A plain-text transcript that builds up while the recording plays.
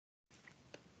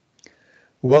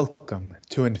Welcome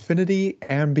to Infinity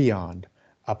and Beyond,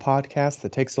 a podcast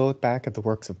that takes a look back at the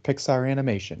works of Pixar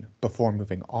animation before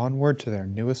moving onward to their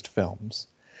newest films.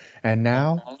 And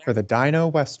now, for the Dino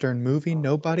Western movie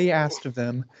nobody asked of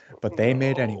them, but they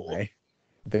made anyway,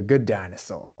 The Good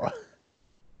Dinosaur.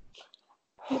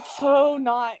 It's so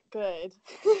not good.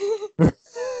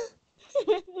 It's...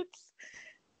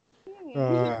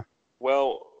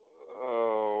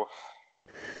 Oh.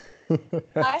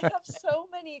 I have so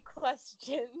many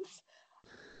questions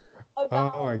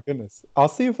about... Oh my goodness. I'll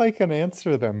see if I can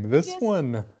answer them. This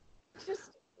one. Just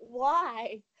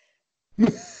why?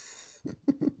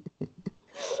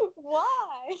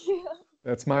 Why?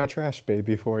 That's my trash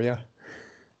baby for you.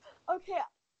 Okay.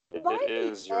 It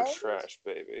is your trash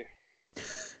baby.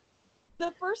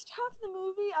 The first half of the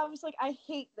movie, I was like, I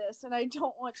hate this and I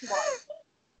don't want to watch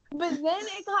it. But then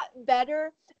it got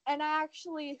better and I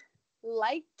actually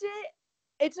liked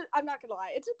it. I'm not gonna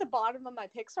lie, it's at the bottom of my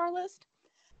Pixar list.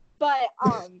 But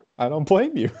I don't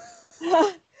blame you.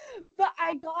 but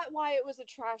I got why it was a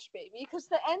trash baby, because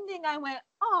the ending I went,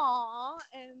 aw,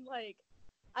 and like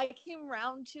I came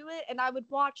around to it and I would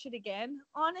watch it again,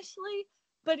 honestly.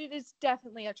 But it is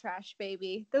definitely a trash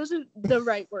baby. Those are the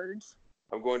right words.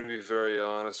 I'm going to be very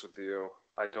honest with you.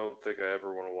 I don't think I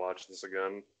ever want to watch this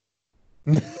again.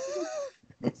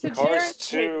 So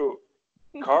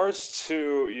Cars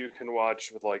 2 you can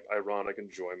watch with like ironic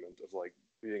enjoyment of like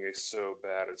being a so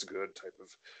bad it's good type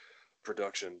of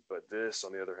production, but this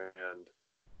on the other hand,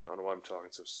 I don't know why I'm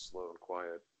talking so slow and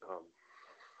quiet.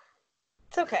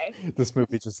 It's okay. This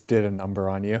movie just did a number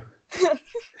on you.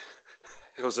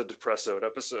 It was a depresso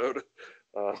episode.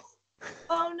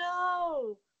 Oh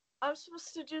no! I'm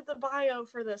supposed to do the bio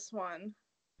for this one.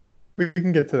 We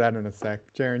can get to that in a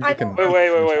sec. Jaren, you can...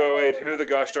 Wait. Who the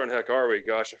gosh darn heck are we?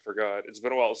 Gosh, I forgot. It's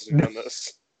been a while since we've done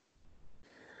this.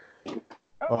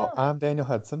 Well, I'm Daniel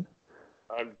Hudson.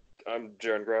 I'm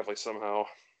Jaren Gravely somehow.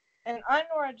 And I'm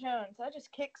Nora Jones. I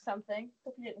just kicked something.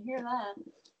 Hope you didn't hear that.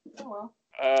 Oh well.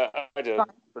 I did,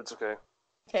 but it's okay.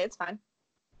 Okay, it's fine.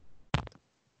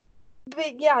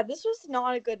 But yeah, this was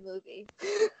not a good movie.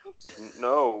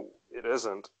 No, it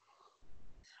isn't.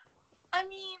 I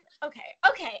mean, okay.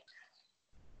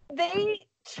 They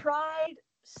tried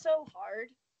so hard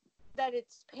that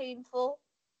it's painful.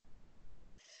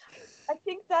 I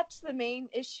think that's the main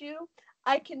issue.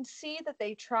 I can see that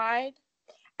they tried.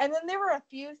 And then there were a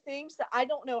few things that I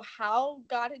don't know how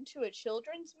got into a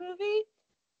children's movie.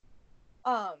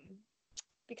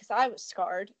 Because I was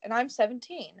scarred and I'm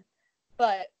 17.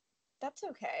 But that's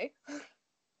okay.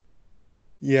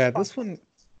 Yeah, this one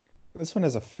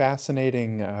is a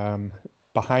fascinating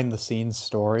behind the scenes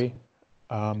story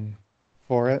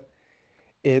for it.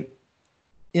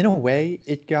 In a way,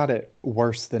 it got it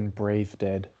worse than Brave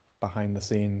did behind the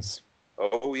scenes.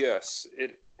 Oh yes,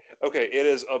 it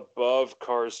is above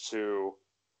Cars 2.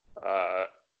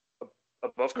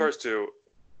 Above Cars 2.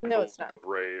 No, it's not.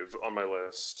 Brave on my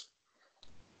list.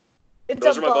 It's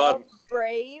Those above are my bottom.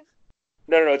 Brave.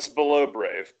 No, it's below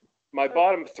Brave. My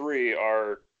bottom three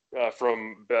are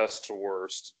from best to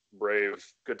worst: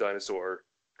 Brave, Good Dinosaur,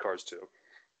 Cars 2.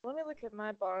 Let me look at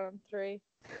my bottom three.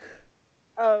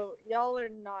 Oh, y'all are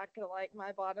not gonna like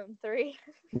my bottom three.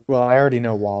 Well, I already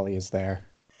know Wall-E is there.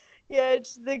 Yeah,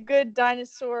 it's The Good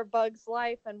Dinosaur, Bug's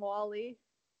Life, and Wall-E.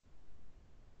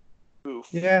 Oof.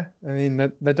 Yeah, I mean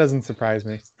that doesn't surprise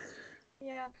me.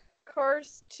 Yeah,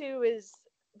 Cars 2 is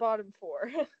bottom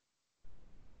 4.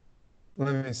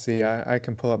 Let me see. I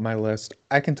can pull up my list.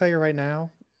 I can tell you right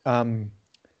now,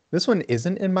 this one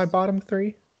isn't in my bottom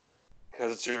three.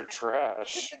 Because it's your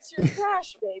trash. It's your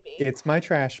trash baby. It's my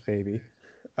trash baby.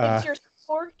 It's your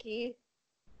Forky.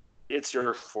 It's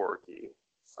your Forky.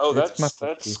 Oh,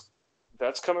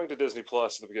 that's coming to Disney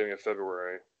Plus at the beginning of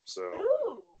February. So.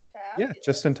 Ooh, yeah,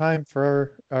 just in time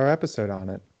for our episode on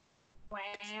it.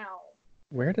 Wow.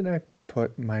 Where did I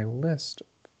put my list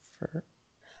for?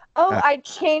 Oh, I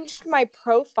changed my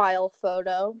profile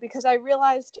photo because I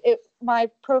realized my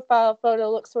profile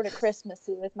photo looks sort of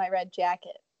Christmassy with my red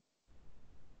jacket.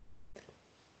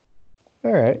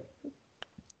 All right.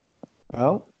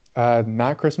 Well,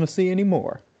 not Christmassy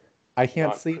anymore. I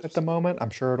can't see it at the moment. I'm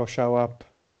sure it'll show up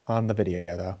on the video,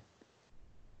 though.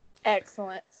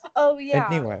 Excellent. Oh, yeah.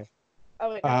 Anyway,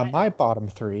 oh, wait, my bottom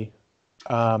three,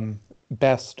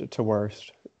 best to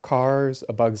worst, Cars,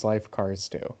 A Bug's Life, Cars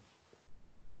 2.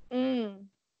 I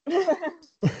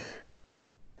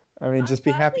mean, just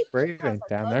be happy Brave ain't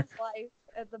down there. Life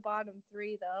at the bottom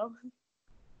three, though.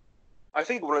 I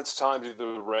think when it's time to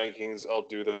do the rankings, I'll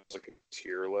do them as like a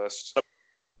tier list.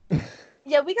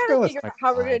 Yeah, we gotta figure out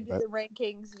how we're gonna do the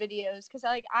rankings videos, because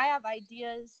I have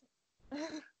ideas.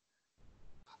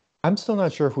 I'm still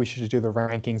not sure if we should do the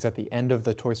rankings at the end of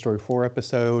the Toy Story 4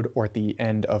 episode or at the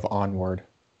end of Onward.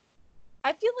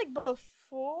 I feel like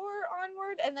before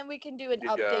Onward, and then we can do an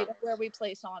update of where we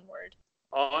place Onward.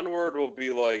 Onward will be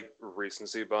like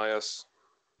recency bias.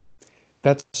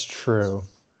 That's true.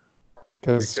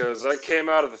 Because I came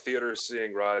out of the theater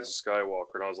seeing Rise of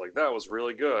Skywalker, and I was like, that was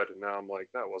really good. And now I'm like,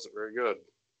 that wasn't very good.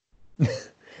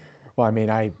 Well, I mean,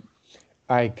 I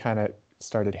kind of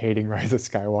started hating Rise of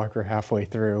Skywalker halfway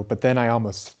through, but then I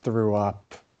almost threw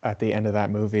up at the end of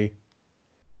that movie.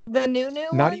 The new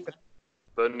Not one? even.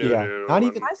 The new not one.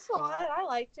 even. I saw it. I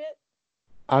liked it.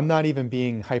 I'm not even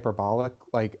being hyperbolic.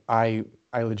 Like I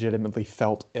legitimately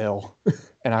felt ill,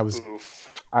 and I was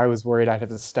worried I'd have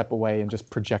to step away and just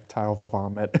projectile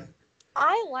vomit.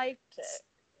 I liked it.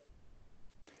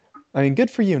 I mean,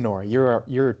 good for you, Nora.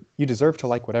 You deserve to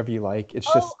like whatever you like. It's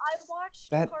just I watched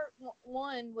part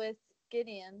 1 with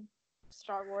Gideon,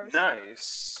 Star Wars.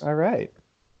 Nice. All right.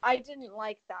 I didn't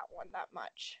like that one that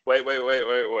much. Wait.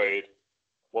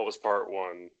 What was part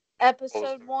 1?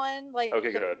 Episode 1, like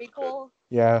okay, the good, prequel.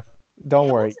 Good. Yeah, don't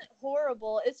worry. It wasn't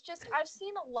horrible. It's just I've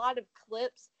seen a lot of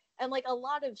clips and like a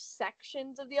lot of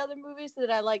sections of the other movies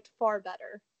that I liked far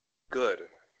better. Good.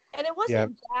 And it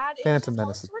wasn't bad. Phantom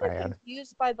Menace is sort of bad.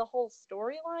 Confused by the whole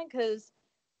storyline because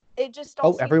it just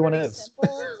all seemed everyone very is.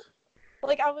 simple.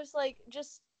 Like I was like,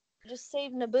 just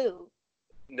save Naboo.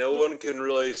 No one can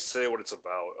really say what it's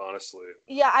about, honestly.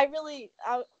 Yeah, I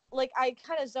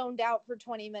kind of zoned out for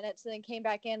 20 minutes and then came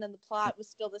back in and the plot was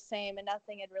still the same and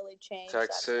nothing had really changed.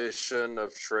 Taxation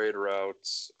of trade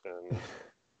routes and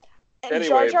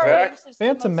anyway,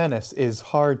 Phantom Menace is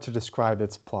hard to describe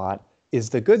its plot. Is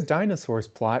the Good Dinosaur's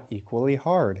plot equally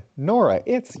hard? Nora,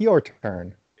 it's your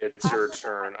turn. It's your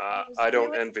turn. I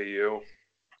don't envy you.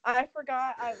 I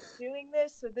forgot I was doing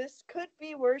this, so this could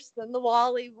be worse than the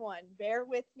WALL-E one. Bear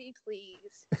with me,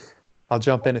 please. I'll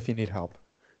jump in if you need help.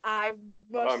 I'm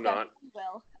not.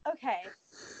 Will. Okay,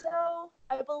 so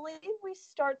I believe we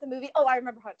start the movie. Oh, I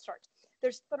remember how it starts.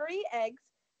 There's 3 eggs,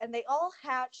 and they all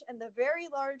hatch, and the very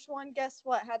large one, guess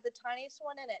what, had the tiniest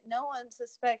one in it. No one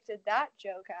suspected that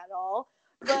joke at all,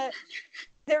 but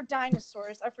they're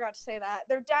dinosaurs. I forgot to say that.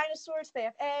 They're dinosaurs. They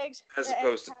have eggs. As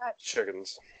opposed to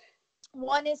chickens.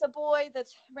 One is a boy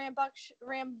that's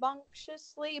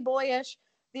rambunctiously boyish.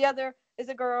 The other is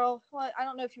a girl. Well, I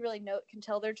don't know if you really can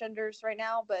tell their genders right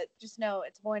now, but just know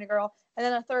it's a boy and a girl. And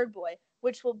then a third boy,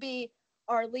 which will be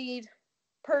our lead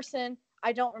person.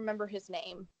 I don't remember his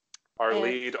name.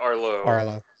 Lead,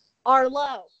 Arlo.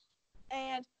 Arlo.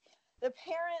 And the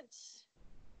parents'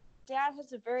 dad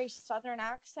has a very southern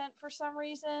accent for some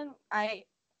reason. I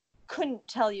couldn't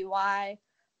tell you why.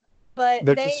 But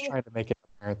they're just trying to make it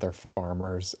apparent they're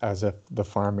farmers, as if the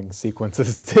farming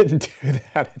sequences didn't do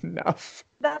that enough.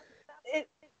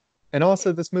 And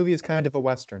also, this movie is kind of a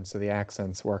Western, so the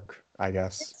accents work, I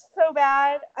guess. It's so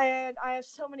bad, and I have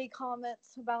so many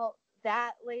comments about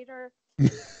that later.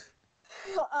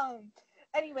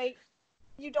 Anyway,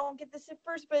 you don't get this at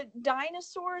first, but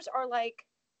dinosaurs are like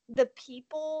the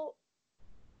people.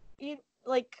 You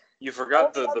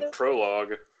forgot the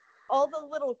prologue. All the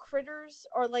little critters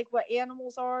are like what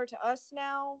animals are to us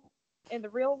now in the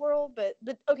real world, but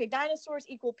okay, dinosaurs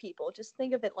equal people. Just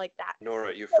think of it like that.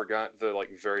 Nora, you forgot the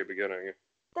very beginning.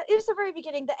 That is the very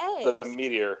beginning. The eggs. The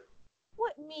meteor.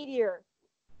 What meteor?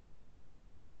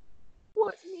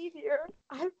 What meteor?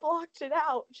 I blocked it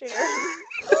out, Jared.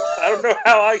 I don't know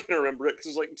how I can remember it because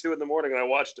it was like 2 a.m. and I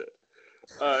watched it.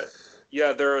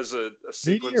 Yeah, there was a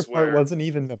sequence where part wasn't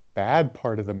even the bad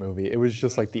part of the movie. It was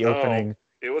just like the opening.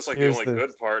 It was like the only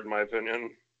good part, in my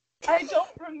opinion. I don't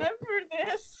remember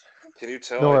this. Can you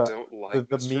tell Nora, I don't like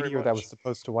the meteor that was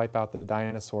supposed to wipe out the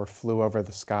dinosaur flew over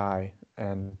the sky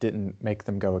and didn't make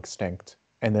them go extinct.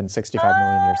 And then 65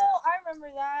 million years. Oh, I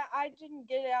remember that. I didn't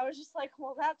get it. I was just like,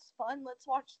 well, that's fun. Let's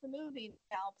watch the movie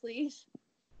now, please.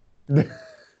 Anyway,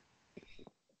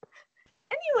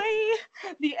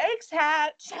 the eggs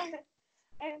hatch.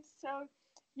 And so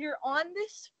you're on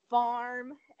this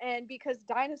farm, and because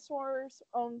dinosaurs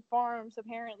own farms,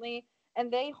 apparently, and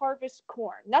they harvest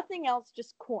corn. Nothing else,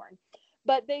 just corn.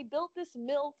 But they built this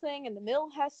mill thing, and the mill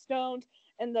has stones,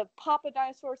 and the Papa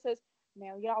Dinosaur says,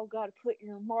 now y'all got to put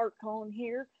your mark on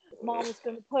here. Mama's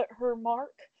going to put her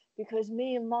mark because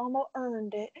me and Mama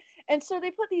earned it. And so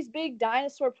they put these big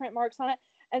dinosaur print marks on it,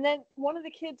 and then one of the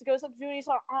kids goes up to me and he's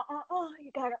like,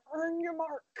 you got to earn your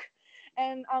mark.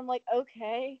 And I'm like,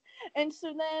 okay. And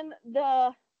so then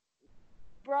the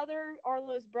brother,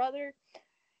 Arlo's brother,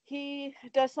 he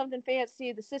does something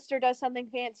fancy. The sister does something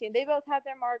fancy. And they both have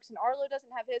their marks, and Arlo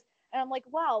doesn't have his. And I'm like,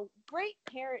 wow, great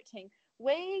parenting.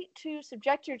 way to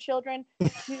subject your children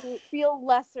to feel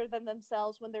lesser than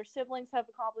themselves when their siblings have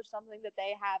accomplished something that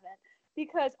they haven't.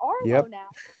 Because Arlo now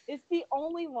is the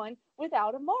only one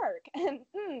without a mark. And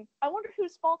I wonder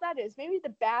whose fault that is. Maybe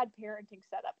the bad parenting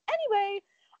setup. Anyway,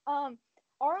 Arlo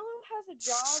has a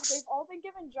job. They've all been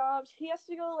given jobs. He has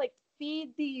to go, like, feed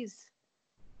these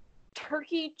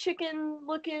turkey chicken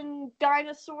looking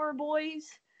dinosaur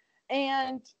boys.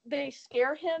 And they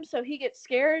scare him, so he gets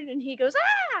scared and he goes,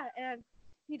 ah! And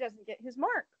he doesn't get his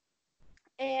mark.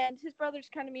 And his brother's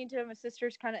kind of mean to him. His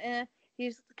sister's kind of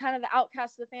He's kind of the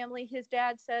outcast of the family. His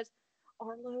dad says,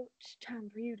 Arlo, it's time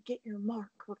for you to get your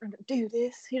mark. We're going to do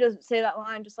this. He doesn't say that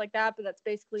line just like that, but that's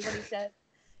basically what he said.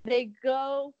 They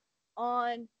go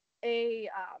on a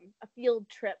field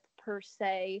trip, per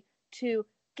se, to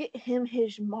get him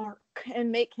his mark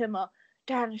and make him a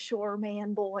dinosaur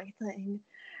man boy thing.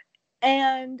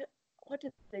 And what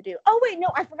did they do? Oh, wait, no,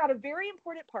 I forgot a very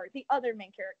important part. The other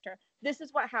main character. This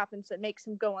is what happens that makes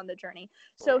him go on the journey.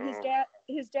 So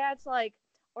his dad's like,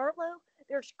 Arlo,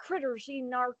 there's critters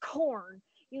eating our corn.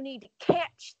 You need to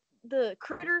catch the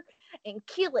critter and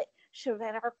kill it so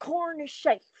that our corn is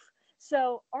safe.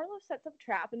 So Arlo sets up a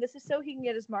trap, and this is so he can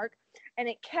get his mark, and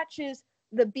it catches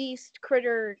the beast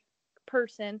critter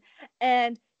person,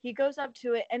 and he goes up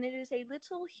to it, and it is a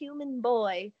little human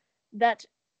boy that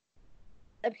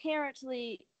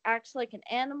apparently acts like an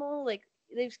animal. Like,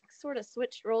 they've sort of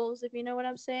switched roles, if you know what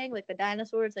I'm saying. Like, the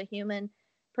dinosaur is a human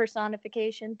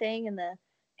personification thing, and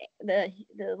the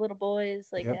little boy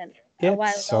is like a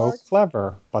wild It's so dog.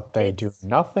 clever, but they do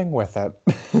nothing with it.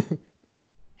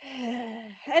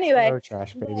 Anyway,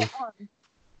 trash baby.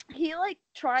 He like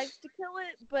tries to kill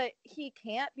it, but he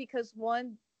can't because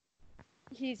one,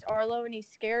 he's Arlo and he's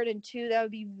scared, and two, that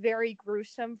would be very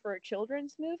gruesome for a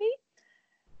children's movie.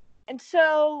 And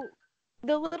so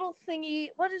the little thingy,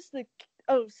 what is the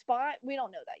Spot? We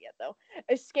don't know that yet though.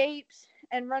 Escapes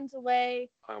and runs away.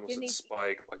 I almost said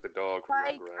Spike, like the dog.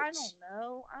 Spike, I don't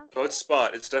know. Oh, it's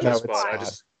Spot. It's definitely Spot. I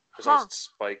just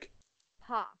Spike.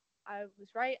 Ha! I was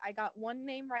right. I got one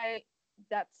name right.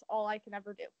 That's all I can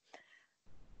ever do.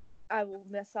 I will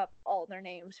mess up all their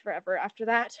names forever after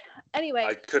that. Anyway,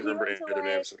 I couldn't remember any of their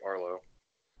names with Arlo.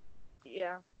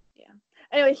 Yeah.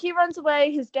 Anyway, he runs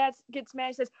away. His dad gets mad.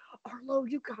 He says, Arlo,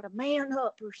 you gotta man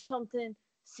up or something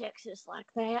sexist like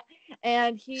that.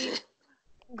 And he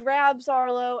grabs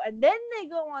Arlo, and then they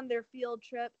go on their field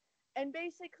trip. And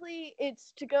basically,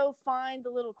 it's to go find the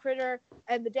little critter.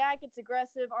 And the dad gets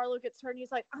aggressive. Arlo gets hurt, and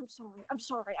he's like, I'm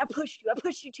sorry. I pushed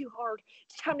you too hard.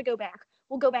 It's time to go back.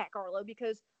 We'll go back, Arlo,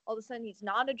 because all of a sudden he's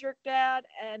not a jerk dad.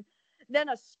 And then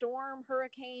a storm,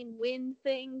 hurricane, wind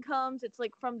thing comes. It's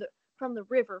like from the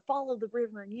river, follow the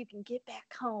river and you can get back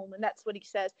home. And that's what he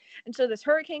says. And so this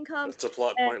hurricane comes. That's a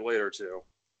plot point later too.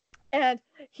 And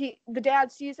the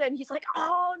dad sees it and he's like,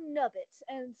 oh, nubbits.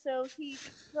 And so he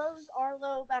throws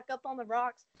Arlo back up on the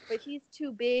rocks, but he's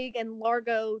too big and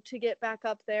largo to get back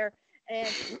up there. And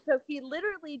so he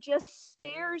literally just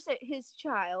stares at his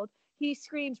child. He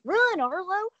screams, run,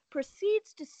 Arlo,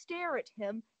 proceeds to stare at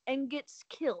him and gets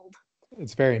killed.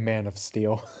 It's very Man of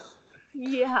Steel.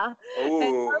 Yeah. Oh,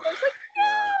 and Arlo's like,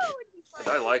 no! And he's like,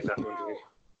 I like that movie.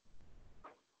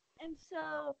 And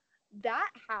so that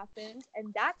happens,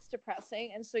 and that's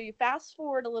depressing. And so you fast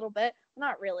forward a little bit.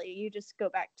 Not really. You just go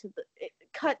back to the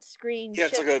cut screen. Yeah,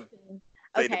 it's like a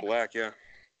fade to black, yeah.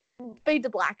 Fade to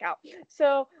black out.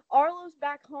 So Arlo's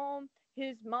back home.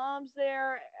 His mom's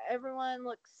there. Everyone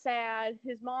looks sad.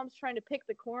 His mom's trying to pick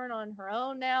the corn on her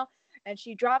own now. And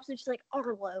she drops and she's like,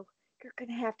 Arlo, you're going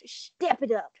to have to step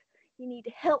it up. You need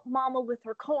to help Mama with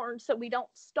her corn so we don't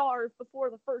starve before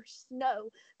the first snow.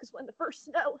 Because when the first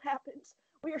snow happens,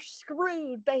 we're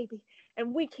screwed, baby.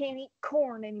 And we can't eat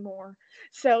corn anymore.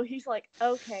 So he's like,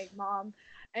 okay, Mom.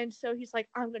 And so he's like,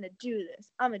 I'm going to do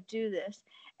this.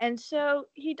 And so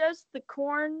he does the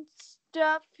corn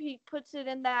stuff. He puts it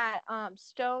in that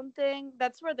stone thing.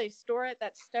 That's where they store it,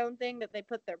 that stone thing that they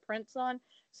put their prints on.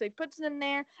 So he puts it in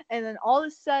there. And then all of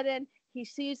a sudden, he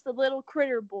sees the little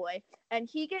critter boy. And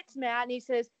he gets mad and he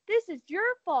says, this is your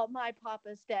fault my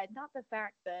papa's dead. Not the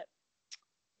fact that,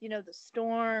 the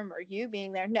storm or you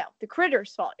being there. No, the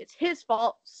critter's fault. It's his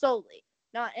fault solely.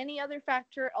 Not any other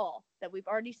factor at all that we've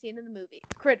already seen in the movie.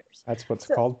 Critters. That's what's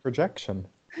called projection.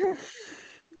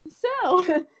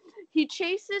 So he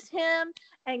chases him,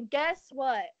 and guess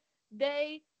what?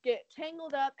 They get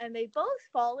tangled up, and they both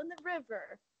fall in the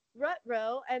river.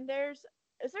 Rut-row, and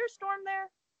is there a storm there?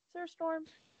 Is there a storm?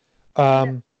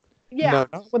 Yeah. No,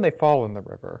 not when they fall in the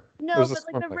river. No, but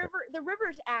like the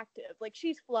river's active. Like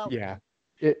she's flowing. Yeah.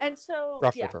 And so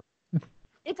rough river.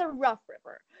 It's a rough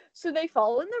river. So they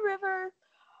fall in the river.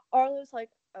 Arlo's like,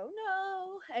 oh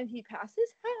no, and he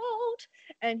passes out,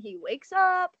 and he wakes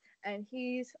up, and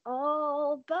he's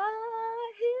all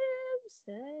by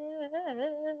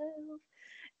himself.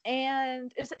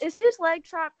 And is his leg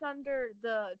trapped under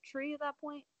the tree at that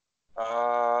point?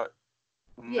 No,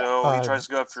 he tries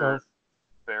to go So after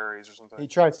berries or something. he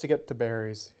tries to get to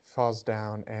berries, falls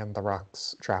down, and the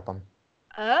rocks trap him.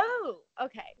 Oh,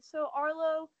 okay. So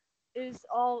Arlo is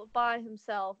all by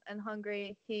himself and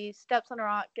hungry. He steps on a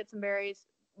rock, gets some berries,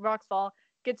 rocks fall,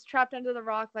 gets trapped under the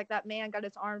rock like that man got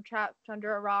his arm trapped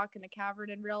under a rock in a cavern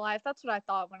in real life. That's what I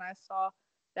thought when I saw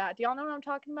that. Do y'all know what I'm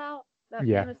talking about? That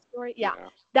Yeah. famous story? Yeah,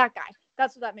 that guy.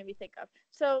 That's what that made me think of.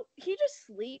 So he just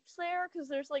sleeps there because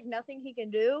there's like nothing he can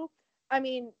do. I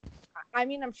mean,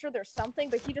 I'm sure there's something,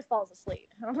 but he just falls asleep.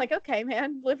 And I'm like, okay,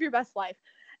 man, live your best life.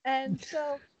 And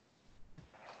so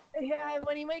yeah,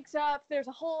 when he wakes up, there's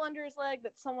a hole under his leg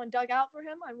that someone dug out for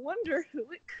him. I wonder who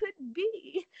it could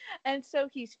be. And so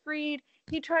he's freed.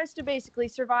 He tries to basically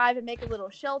survive and make a little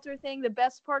shelter thing. The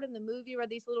best part in the movie are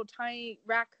these little tiny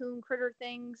raccoon critter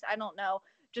things. I don't know.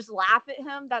 Just laugh at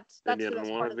him. That's the best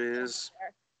part of the film.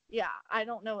 Yeah, I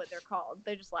don't know what they're called.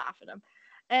 They just laugh at him.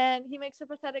 And he makes a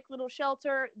pathetic little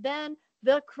shelter. Then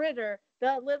the critter,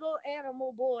 the little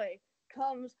animal boy,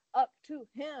 comes up to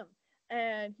him.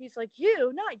 And he's like,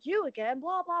 you, not you again,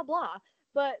 blah, blah, blah.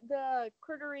 But the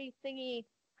crittery thingy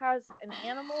has an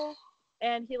animal,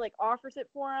 and he, like, offers it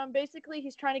for him. Basically,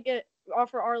 he's trying to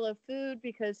offer Arlo food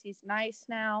because he's nice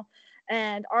now.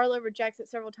 And Arlo rejects it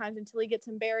several times until he gets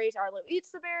some berries. Arlo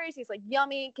eats the berries. He's like,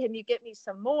 yummy, can you get me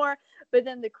some more? But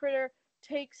then the critter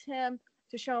takes him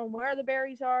to show him where the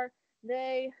berries are.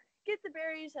 They get the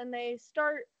berries, and they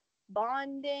start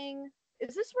bonding.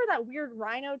 Is this where that weird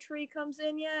rhino tree comes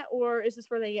in yet, or is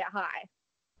this where they get high?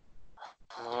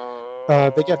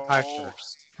 They get high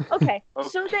first. Okay,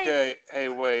 so Okay, hey,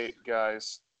 wait,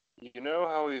 guys. You know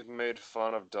how we've made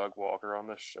fun of Doug Walker on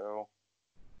this show?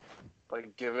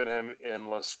 Like, giving him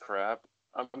endless crap?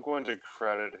 I'm going to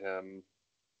credit him,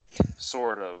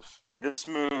 sort of. This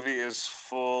movie is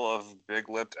full of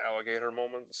big-lipped alligator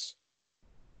moments.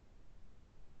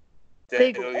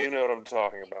 Daniel, you know what I'm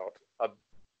talking about.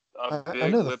 I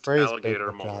know the phrase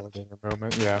alligator big-lipped alligator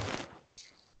moment, yeah.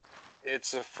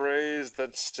 It's a phrase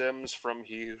that stems from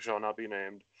He Who Shall Not Be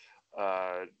Named,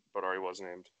 but already was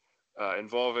named,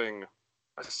 involving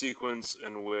a sequence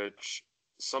in which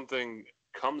something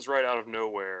comes right out of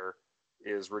nowhere,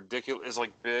 is ridiculous, is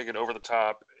like big and over the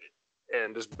top,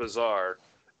 and is bizarre,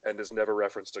 and is never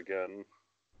referenced again.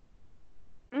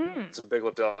 It's a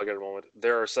big-lipped alligator moment.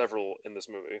 There are several in this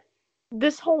movie.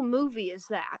 This whole movie is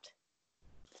that.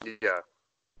 Yeah.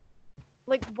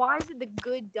 Like, why is it the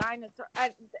Good Dinosaur?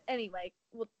 Anyway,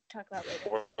 we'll talk about it later.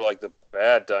 Or like the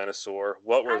Bad Dinosaur.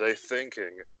 What were they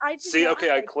thinking? I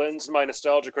cleansed my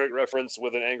nostalgia critic reference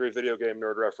with an angry video game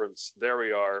nerd reference. There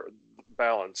we are.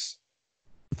 Balance.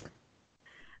 Okay.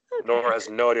 Nora has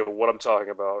no idea what I'm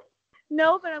talking about.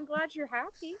 No, but I'm glad you're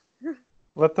happy.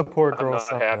 Let the poor girl I'm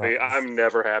not happy. I'm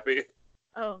never happy.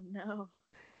 Oh, no.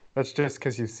 That's just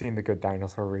because you've seen The Good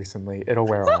Dinosaur recently. It'll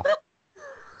wear off.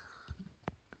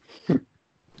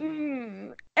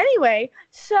 Anyway,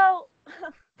 so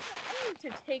I need to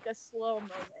take a slow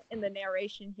moment in the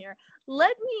narration here.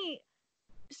 Let me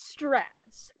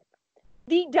stress.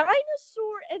 The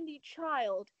dinosaur and the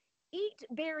child eat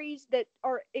berries that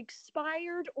are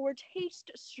expired or taste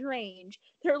strange.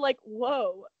 They're like,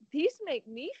 whoa, these make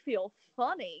me feel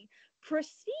funny.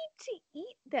 Proceed to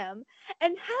eat them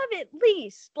and have at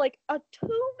least like a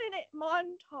 2-minute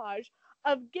montage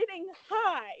of getting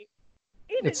high.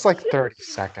 It's like 30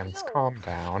 seconds. Calm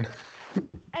down.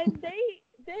 And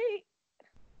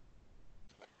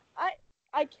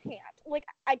I can't. Like,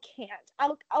 I can't.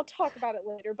 I'll talk about it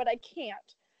later, but I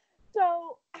can't.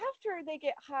 So after they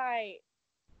get high,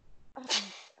 oh my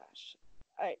gosh,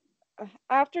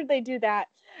 after they do that,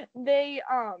 they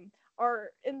are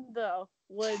in the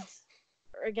woods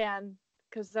again,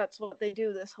 because that's what they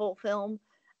do this whole film.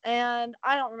 And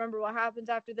I don't remember what happens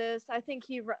after this. I think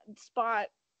Spot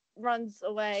runs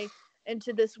away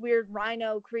into this weird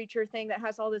rhino creature thing that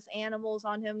has all these animals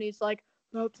on him, and he's like,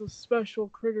 that's a special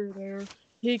critter there.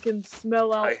 He can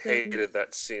smell out things. Hated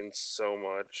that scene so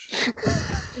much.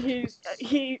 he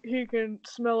can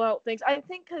smell out things. I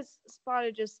think because Spot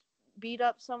had just beat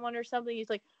up someone or something, he's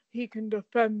like, he can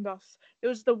defend us. It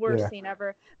was the worst scene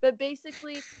ever. But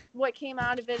basically, what came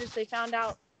out of it is they found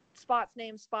out Spot's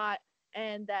name's Spot,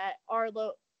 and that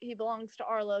Arlo, he belongs to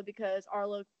Arlo because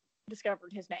Arlo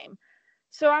discovered his name.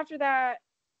 So after that,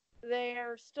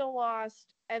 they're still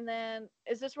lost. And then,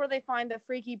 is this where they find the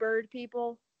freaky bird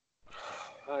people?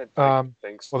 I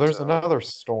think so. Well, there's another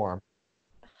storm.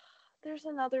 there's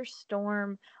another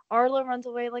storm. Arlo runs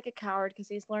away like a coward because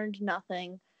he's learned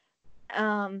nothing.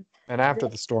 And after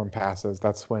the storm passes,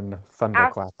 that's when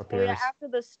Thunderclap appears. After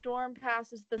the storm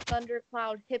passes, the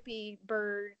thundercloud hippie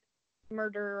bird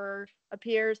murderer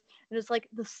appears, and it's like,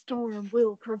 the storm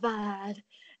will provide.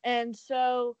 And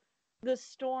so the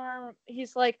storm,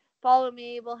 he's like, follow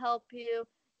me, we'll help you.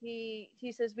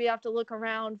 He says we have to look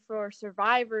around for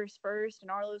survivors first,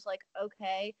 and Arlo's like,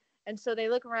 okay. And so they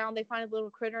look around, they find a little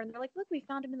critter, and they're like, look, we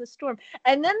found him in the storm.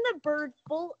 And then the bird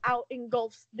full out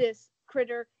engulfs this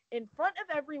critter in front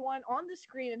of everyone on the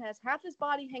screen and has half his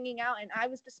body hanging out, and I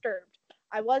was disturbed.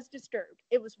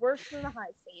 It was worse than the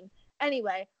high scene.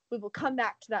 Anyway, we will come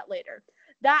back to that later.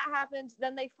 That happens.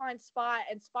 Then they find Spot,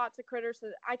 and Spot's a critter.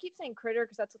 So I keep saying critter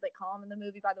because that's what they call him in the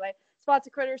movie, by the way. Spot's a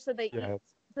critter, so they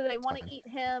want to eat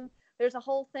him. There's a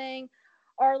whole thing.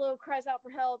 Arlo cries out for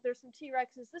help. There's some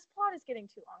T-Rexes. This plot is getting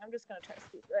too long. I'm just going to try to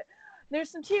speed through it. There's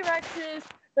some T-Rexes,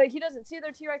 but he doesn't see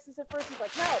their T-Rexes at first. He's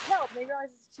like, help, help. And they realize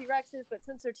it's T-Rexes, but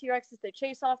since they're T-Rexes, they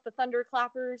chase off the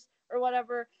thunderclappers or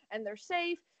whatever, and they're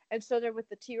safe. And so they're with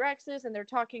the T-Rexes, and they're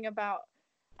talking about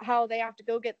how they have to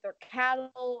go get their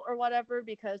cattle or whatever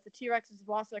because the T-Rexes have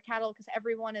lost their cattle because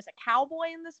everyone is a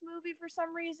cowboy in this movie for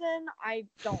some reason. I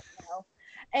don't know.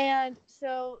 And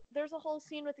so there's a whole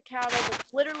scene with the cattle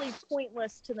that's literally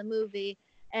pointless to the movie.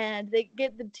 And they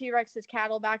get the T-Rex's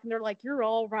cattle back, and they're like, you're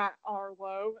all right,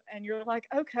 Arlo. And you're like,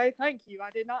 okay, thank you. I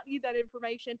did not need that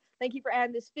information. Thank you for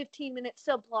adding this 15-minute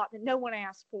subplot that no one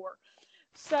asked for.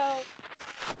 So,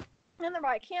 and they're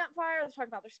by a campfire. They're talking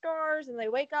about their scars, and they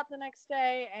wake up the next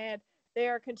day, and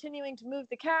they're continuing to move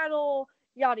the cattle,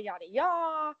 yada, yada,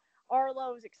 yada.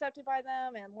 Arlo is accepted by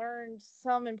them and learned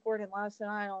some important lesson.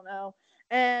 I don't know.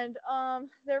 And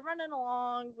they're running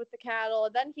along with the cattle,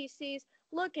 and then he sees,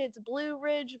 look, it's Blue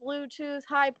Ridge, Bluetooth,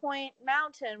 High Point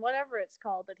Mountain, whatever it's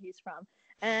called that he's from.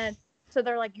 And so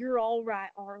they're like, you're all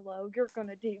right, Arlo. You're going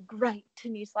to do great.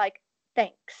 And he's like,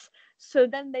 thanks. So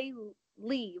then they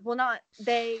leave. Well, not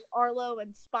they, Arlo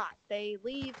and Spot. They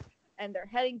leave, and they're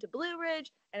heading to Blue Ridge,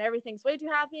 and everything's way too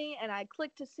happy. And I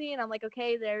click to see, and I'm like,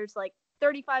 okay, there's like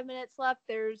 35 minutes left.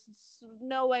 There's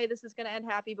no way this is going to end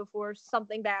happy before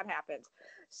something bad happens.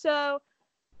 So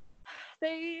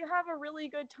they have a really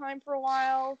good time for a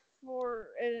while,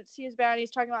 and it seems bad. He's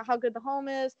talking about how good the home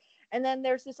is. And then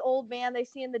there's this old man they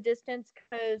see in the distance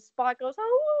because Spot goes,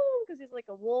 oh, because he's like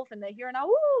a wolf, and they hear an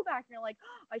oh back, and you're like,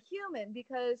 a human,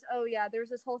 because, oh yeah, there's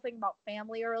this whole thing about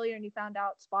family earlier, and you found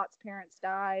out Spot's parents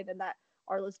died, and that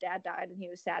Arlo's dad died, and he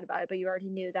was sad about it, but you already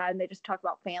knew that, and they just talk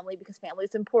about family because family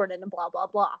is important, and blah, blah,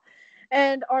 blah.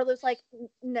 And Arlo's like,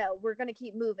 no, we're going to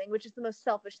keep moving, which is the most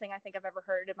selfish thing I think I've ever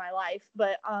heard in my life.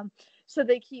 But so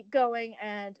they keep going,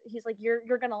 and he's like, you're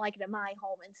going to like it at my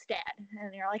home instead.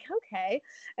 And you're like, okay.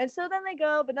 And so then they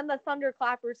go, but then the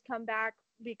thunderclappers come back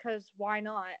because why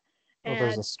not? Well,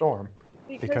 there's a storm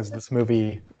because this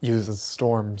movie uses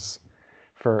storms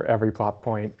for every plot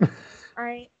point.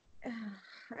 I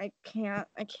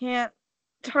can't.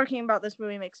 Talking about this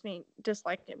movie makes me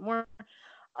dislike it more.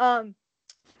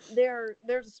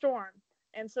 There's a storm,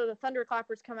 and so the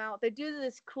thunderclappers come out. They do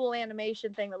this cool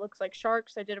animation thing that looks like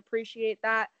sharks. I did appreciate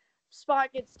that.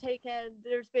 Spot gets taken.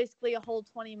 There's basically a whole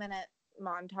 20-minute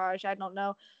montage, I don't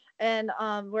know, and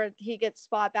where he gets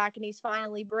Spot back, and he's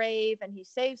finally brave, and he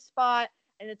saves Spot,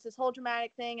 and it's this whole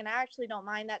dramatic thing. And I actually don't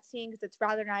mind that scene because it's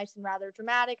rather nice and rather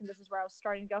dramatic, and this is where I was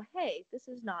starting to go, hey, this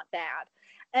is not bad.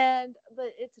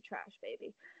 But it's a trash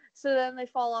baby. So then they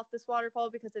fall off this waterfall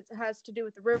because it has to do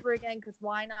with the river again, because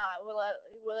why not? Well,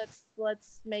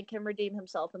 let's make him redeem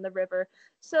himself in the river.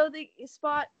 So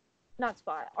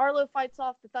Arlo fights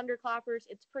off the thunderclappers.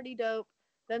 It's pretty dope.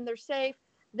 Then they're safe.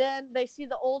 Then they see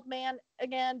the old man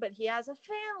again, but he has a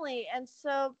family. And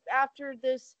so after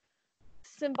this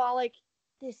symbolic,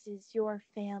 this is your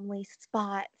family,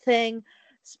 Spot thing,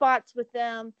 Spot's with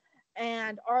them.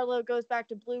 And Arlo goes back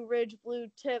to Blue Ridge, Blue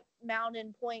Tip,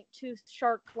 Mountain Point, Tooth,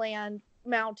 Sharkland,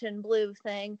 Mountain Blue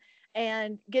thing,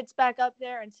 and gets back up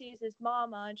there and sees his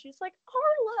mama, and she's like,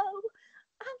 Arlo,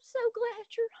 I'm so glad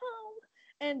you're home.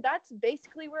 And that's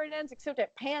basically where it ends, except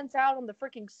it pans out on the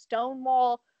freaking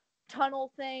Stonewall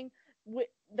tunnel thing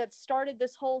that started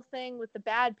this whole thing with the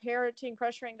bad parenting,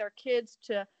 pressuring their kids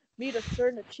to meet a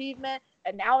certain achievement,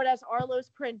 and now it has Arlo's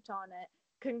print on it.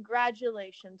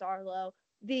 Congratulations, Arlo.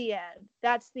 The end.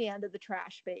 That's the end of the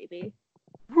trash baby.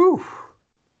 Woo!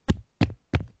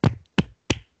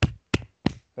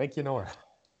 Thank you, Nora.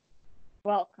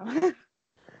 Welcome.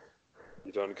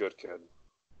 You done good, kid.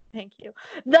 Thank you.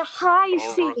 The high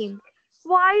scene.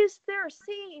 Why is there a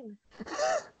scene?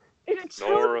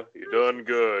 Nora, you done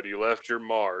good. You left your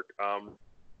mark. I'm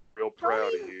real Don't proud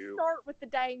of even you. start with the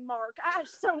dang mark. I have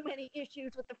so many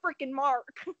issues with the freaking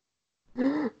mark.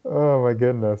 Oh my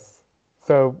goodness.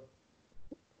 So,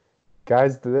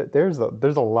 guys, there's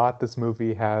a lot this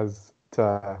movie has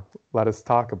to let us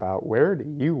talk about. Where do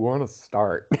you want to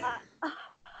start?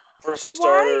 For Why?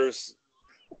 starters,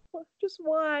 Just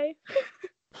why?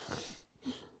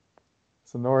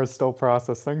 So Nora's still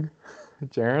processing.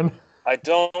 Jaren? I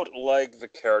don't like the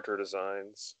character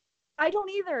designs. I don't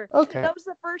either. Okay. That was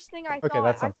the first thing I Okay, thought.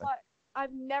 that's I something. thought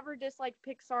I've never disliked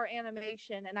Pixar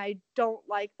animation, and I don't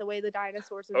like the way the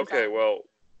dinosaurs are Okay, designed. well,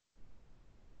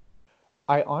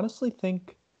 I honestly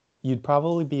think you'd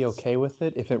probably be okay with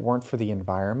it if it weren't for the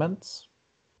environments.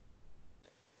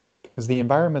 Because the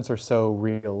environments are so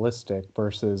realistic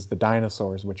versus the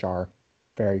dinosaurs, which are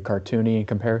very cartoony in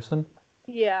comparison.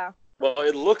 Yeah. well,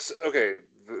 it looks okay.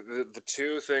 The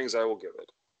two things I will give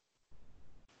it.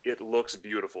 It looks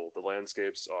beautiful. The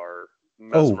landscapes are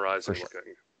mesmerizing for sure.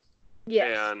 looking,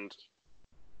 Yes. and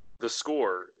the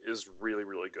score is really,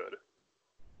 really good.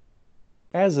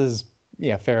 As is,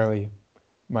 yeah, fairly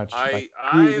much. Like, we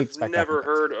I've expect that from never Pixar.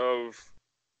 heard of.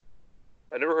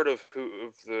 I never heard of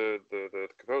the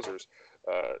composers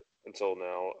until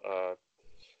now.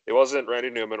 It wasn't Randy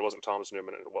Newman, it wasn't Thomas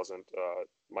Newman, and it wasn't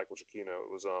Michael Giacchino.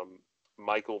 It was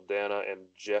Michael Dana and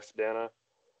Jeff Dana.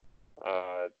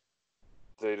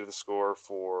 They did the score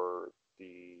for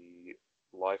the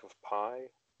Life of Pi,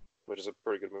 which is a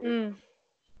pretty good movie.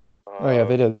 Oh yeah,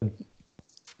 they did.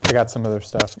 They got some other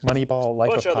stuff. Moneyball, Life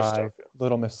bunch of of other Pi, stuff, yeah.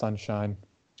 Little Miss Sunshine.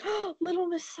 Little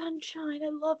Miss Sunshine. I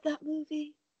love that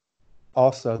movie.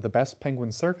 Also, the best penguin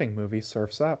surfing movie,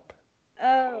 Surf's Up.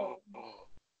 Oh.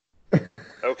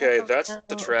 Okay, Oh, that's no.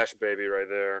 the trash baby right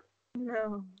there.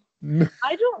 No.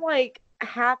 I don't like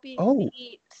Happy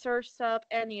Feet, Surf's Up,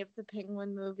 any of the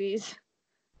Penguin movies.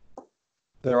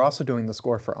 They're also doing the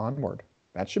score for Onward.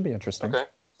 That should be interesting. Okay,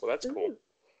 well that's cool.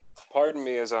 Pardon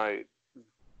me as I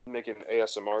make an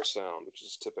ASMR sound, which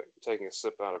is taking a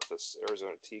sip out of this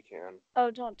Arizona tea can. Oh,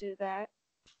 don't do that.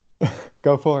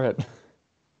 Go for it.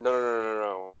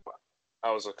 No.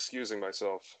 I was excusing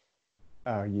myself.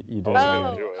 Oh, you did. I wasn't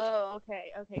gonna do it. Oh,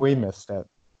 okay. We good. missed it.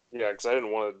 Yeah, because I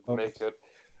didn't want to make it.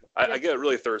 I get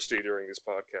really thirsty during these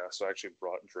podcasts, so I actually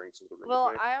brought drinks into the room Well,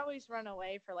 with me. I always run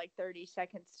away for like 30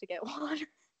 seconds to get water.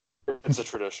 It's a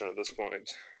tradition at this point.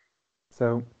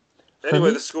 So,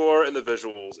 anyway, the score and the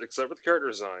visuals, except for the character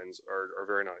designs, are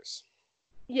very nice.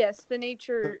 Yes, the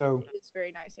nature is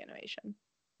very nice animation.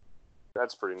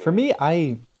 That's pretty neat. For me,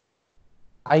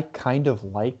 I kind of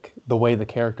like the way the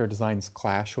character designs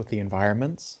clash with the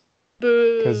environments.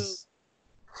 Boo! Because,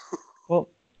 well,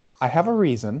 I have a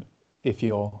reason, if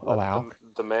you'll allow.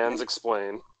 The man's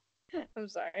explain. I'm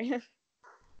sorry.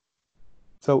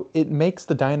 So it makes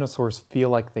the dinosaurs feel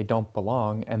like they don't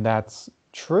belong, and that's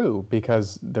true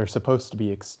because they're supposed to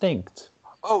be extinct.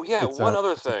 Oh yeah, one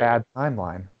other thing. It's a bad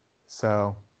timeline.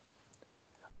 So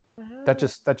that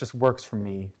just works for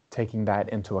me, taking that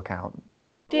into account.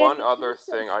 One other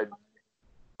thing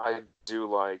I do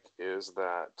like is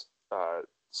that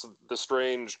so the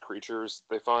strange creatures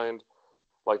they find,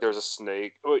 like there's a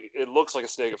snake. It looks like a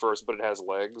snake at first, but it has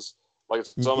legs. Like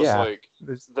it's almost like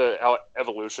the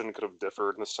evolution could have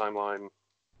differed in this timeline.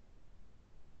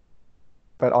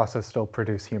 But also still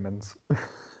produce humans.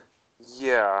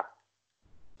 Yeah.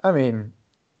 I mean,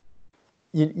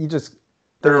 you just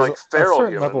they're like feral a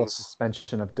certain humans. level of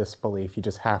suspension of disbelief. You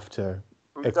just have to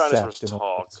accept in order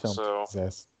for this film to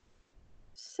exist.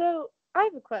 So I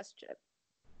have a question.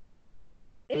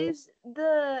 Is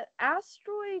the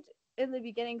asteroid in the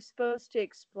beginning supposed to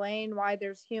explain why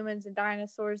there's humans and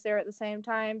dinosaurs there at the same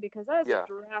time? Because that is a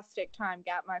drastic time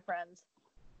gap, my friends.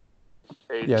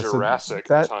 Jurassic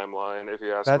timeline, if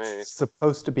you ask me. That's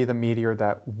supposed to be the meteor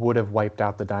that would have wiped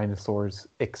out the dinosaurs,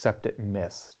 except it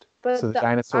missed. So the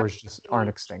dinosaurs just aren't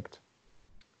extinct.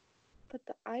 But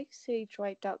the Ice Age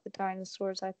wiped out the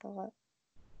dinosaurs, I thought.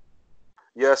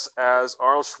 Yes, as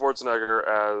Arnold Schwarzenegger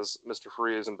as Mr.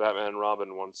 Freeze in Batman and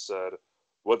Robin once said,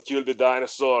 "What killed the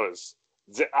dinosaurs?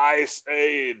 The Ice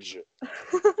Age."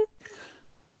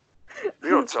 We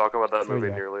don't talk about that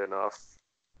movie nearly enough.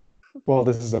 Well,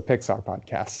 this is a Pixar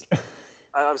podcast.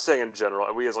 I'm saying in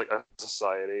general, we as like a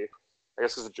society. I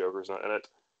guess because the Joker's not in it.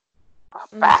 A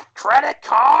fat credit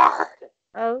card!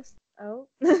 Oh.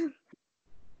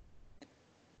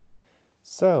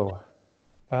 So,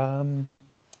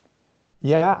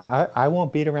 yeah, I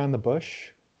won't beat around the bush.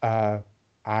 I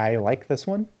like this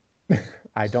one.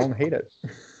 I don't hate it.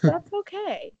 That's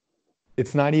okay.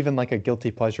 It's not even like a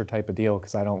guilty pleasure type of deal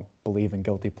because I don't believe in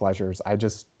guilty pleasures. I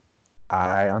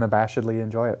unabashedly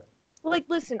enjoy it. Like,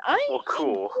 listen, I Well,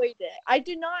 cool. enjoyed it. I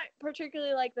did not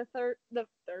particularly like the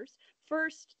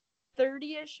first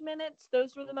 30-ish minutes.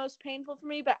 Those were the most painful for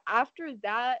me. But after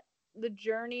that, the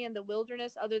journey in the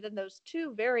wilderness, other than those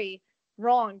two very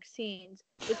wrong scenes,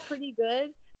 was pretty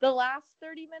good. The last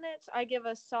 30 minutes, I give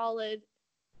a solid,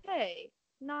 hey,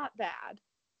 not bad.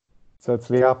 So it's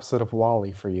the opposite of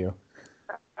Wall-E for you.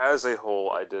 As a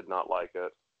whole, I did not like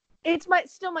it. It's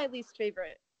still my least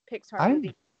favorite Pixar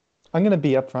movie. I'm going to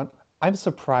be upfront. I'm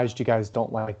surprised you guys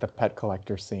don't like the pet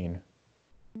collector scene.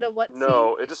 The what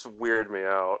No, scene? it just weirded me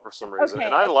out for some reason. Okay,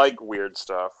 And I okay. like weird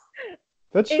stuff.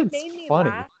 That It shit's made me funny.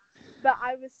 laugh, but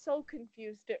I was so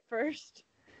confused at first.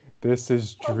 This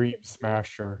is So Dream confused.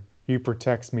 Smasher. He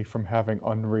protects me from having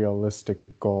unrealistic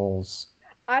goals.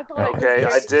 I thought it was Okay, very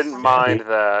I didn't funny. mind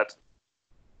that.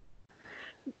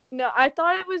 No, I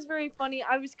thought it was very funny.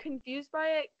 I was confused by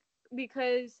it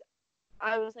because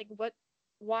I was like, what,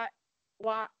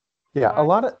 yeah, a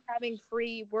why lot is of he having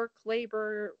free work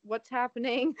labor? What's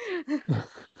happening?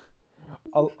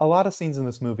 a lot of scenes in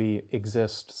this movie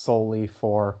exist solely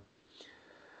for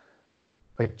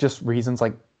like just reasons.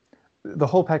 Like the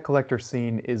whole pet collector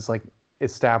scene is like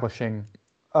establishing,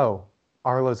 oh,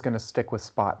 Arlo's gonna stick with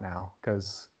Spot now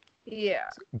because Yeah.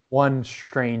 one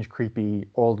strange, creepy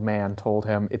old man told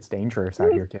him it's dangerous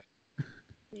out here, kid.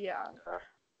 Yeah.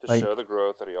 To Like- show the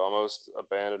growth that he almost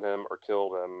abandoned him or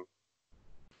killed him.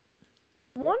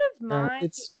 One of my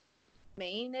It's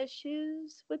main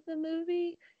issues with the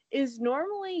movie is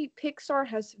normally Pixar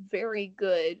has very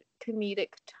good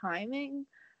comedic timing,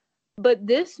 but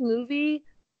this movie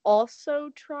also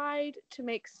tried to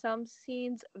make some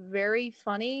scenes very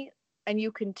funny, and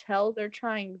you can tell they're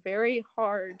trying very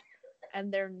hard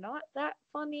and they're not that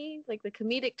funny. Like the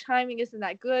comedic timing isn't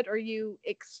that good, or you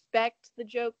expect the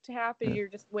joke to happen, you're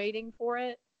just waiting for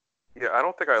it. Yeah, I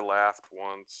don't think I laughed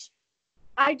once.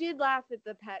 I did laugh at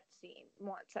the pet scene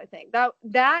once, I think.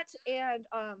 That and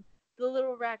the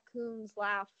little raccoons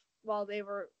laugh while they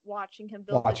were watching him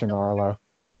build watching the Arlo.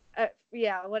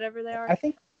 yeah, whatever they are. I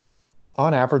think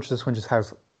on average this one just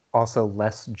has also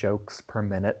less jokes per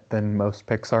minute than most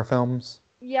Pixar films.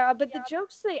 Yeah, but the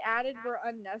jokes they added were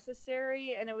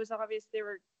unnecessary, and it was obvious they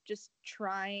were just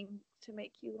trying to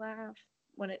make you laugh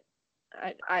when it.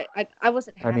 I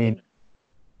wasn't I happy. mean,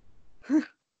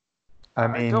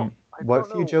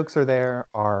 what few jokes are there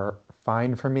are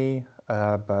fine for me,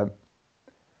 but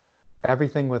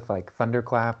everything with like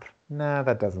Thunderclap, nah,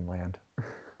 that doesn't land.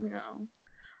 No.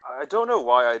 I don't know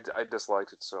why I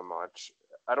disliked it so much.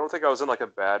 I don't think I was in like a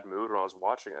bad mood when I was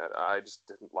watching it. I just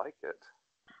didn't like it.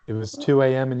 It was 2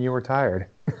 a.m. and you were tired.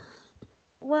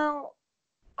 Well,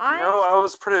 No, I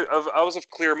was of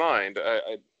clear mind.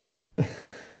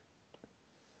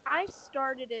 I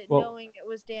started it Well- knowing it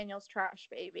was Daniel's Trash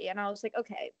Baby, and I was like,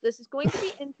 okay, this is going to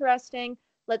be interesting.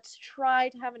 Let's try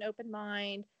to have an open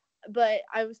mind. But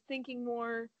I was thinking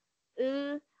more,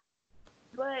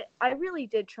 but I really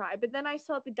did try. But then I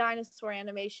saw the dinosaur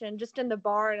animation just in the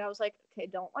bar, and I was like, okay,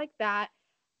 don't like that.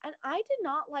 And I did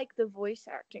not like the voice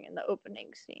acting in the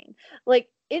opening scene. Like,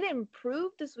 it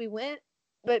improved as we went,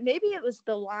 but maybe it was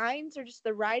the lines or just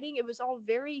the writing. It was all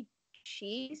very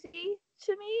cheesy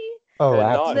to me. Oh,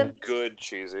 not absolutely. good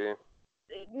cheesy.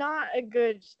 Not a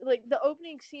good, like, the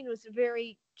opening scene was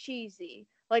very cheesy.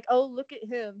 Like, oh, look at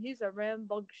him. He's a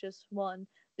rambunctious one.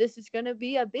 This is going to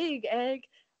be a big egg.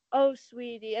 Oh,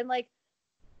 sweetie. And, like,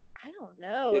 I don't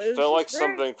know. It was felt like just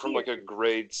very something from like a weird.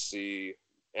 grade C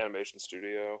animation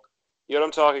studio. You know what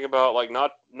I'm talking about? Like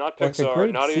not Like Pixar, a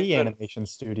grade not C even animation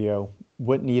studio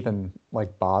wouldn't even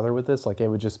like bother with this. Like it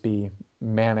would just be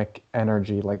manic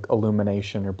energy, like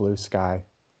Illumination or Blue Sky.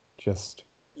 Just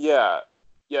yeah.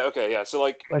 Okay, yeah. So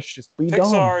like let's just be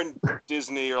Pixar dumb. and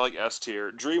Disney are like S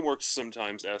tier. DreamWorks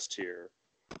sometimes S tier.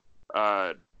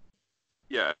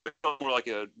 Yeah, more like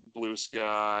a Blue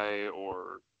Sky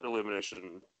or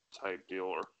Illumination type deal.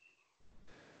 Or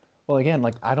Well, again,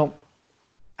 like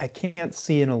I can't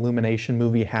see an Illumination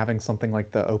movie having something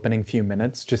like the opening few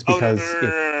minutes, just because.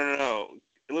 no.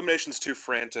 Illumination's too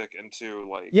frantic and too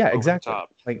like Yeah, over exactly. the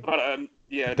top. Like But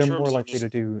yeah, in they're terms more of likely just to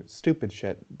do stupid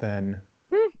shit than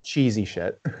cheesy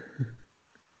shit.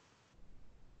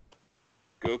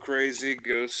 go crazy,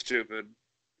 go stupid.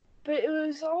 But it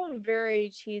was all very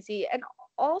cheesy. And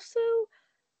also,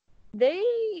 they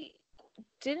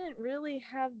didn't really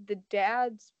have the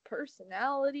dad's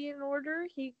personality in order.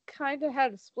 He kind of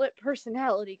had a split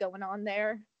personality going on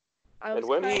there. And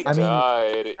when he I mean-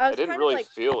 died, I I was didn't kinda really like-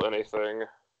 feel anything.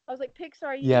 I was like,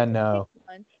 Pixar, you Yeah, need to no. pick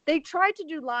one. They tried to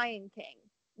do Lion King.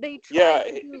 They tried Yeah,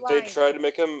 to do they Lion tried to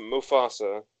make him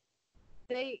Mufasa.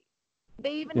 They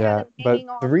They even had Yeah, him but hanging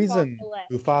the off reason the ledge.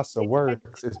 Mufasa They tried to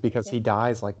works is do that because to he him.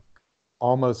 dies like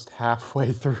almost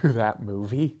halfway through that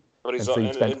movie, But and so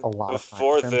you'd spend and a lot of time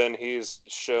before with him. then, he's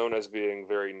shown as being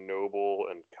very noble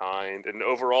and kind, and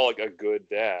overall like a good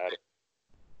dad.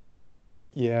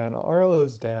 Yeah, and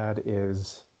Arlo's dad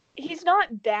is. He's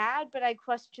not bad, but I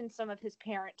question some of his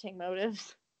parenting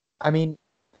motives. I mean,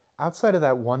 outside of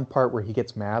that one part where he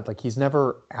gets mad, like he's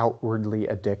never outwardly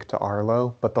a dick to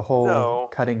Arlo, but the whole No,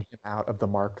 cutting him out of the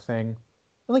mark thing,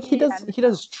 like he Yeah, does, no. he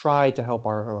does try to help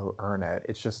Arlo earn it.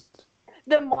 It's just,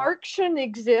 The mark shouldn't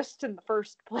exist in the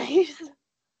first place.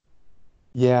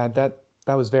 yeah, that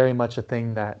was very much a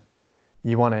thing that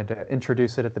you wanted to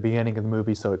introduce it at the beginning of the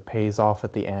movie so it pays off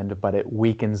at the end, but it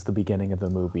weakens the beginning of the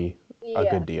movie a Yeah.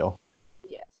 good deal.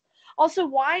 Yes. Also,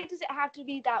 why does it have to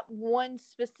be that one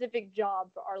specific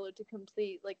job for Arlo to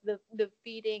complete, like the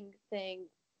feeding thing?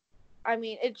 I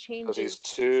mean, it because he's changes.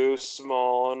 too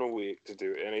small and weak to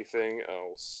do anything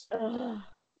else. Ugh.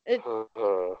 It.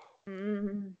 Uh,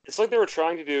 Mm. it's like they were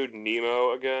trying to do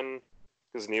Nemo again,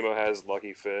 because Nemo has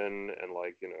Lucky Finn, and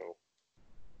like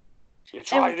you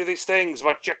try to do these things,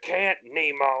 but you can't,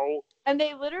 Nemo. And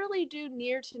they literally do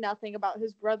near to nothing about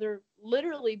his brother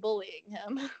literally bullying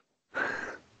him.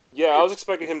 Yeah, I was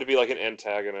expecting him to be like an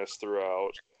antagonist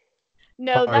throughout.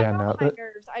 No, Oh, that yeah, got no. on my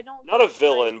nerves. I don't Not a think,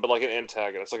 villain, but like an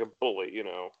antagonist, like a bully,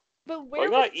 But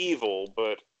Like not evil,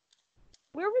 but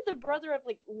where would the brother have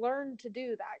like learned to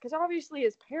do that? Because obviously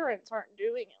his parents aren't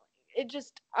doing it. It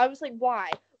just, I was like,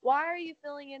 why? Why are you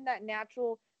filling in that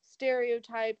natural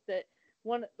stereotype that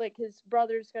one like his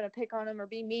brother's gonna pick on him or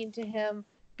be mean to him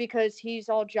because he's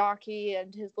all jockey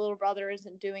and his little brother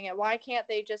isn't doing it? Why can't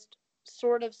they just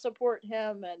sort of support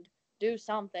him and do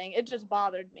something? It just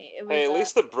bothered me. It was hey, at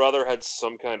least the brother had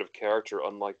some kind of character,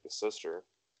 unlike the sister.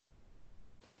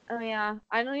 oh yeah,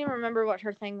 I don't even remember what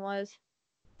her thing was.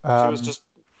 She was Um, just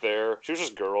there. She was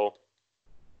just girl.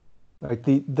 like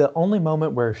the only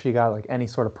moment where she got like any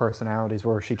sort of personalities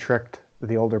where she tricked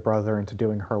the older brother into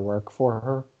doing her work for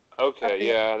her. Okay, Oh,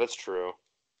 yeah. yeah, that's true.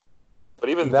 But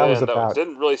even That was then, that about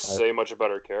didn't really it. say much about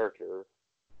her character.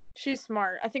 She's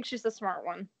smart. I think she's the smart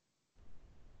one.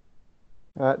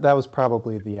 That was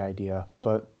probably the idea,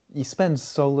 but you spend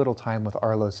so little time with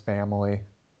Arlo's family.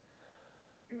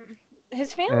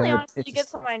 His family And honestly it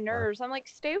gets just on my nerves. I'm like,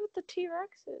 stay with the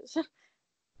T-Rexes.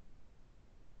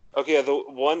 Okay, the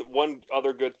one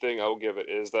other good thing I will give it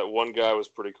is that one guy was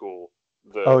pretty cool.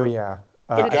 Oh yeah,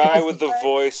 The I think guy with the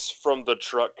voice from the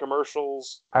truck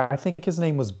commercials. I think his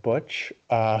name was Butch.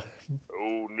 Oh,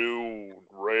 new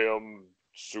Ram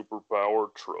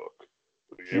superpower truck.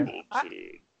 Be Yeah. able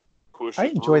to push I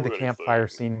it enjoyed through the campfire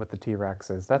anything. scene with the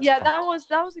T-Rexes. That's Yeah, fun.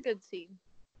 that was a good scene.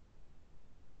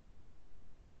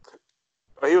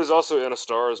 He was also in A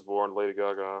Star Is Born, Lady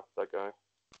Gaga, that guy.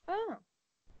 Oh.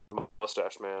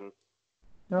 Mustache man.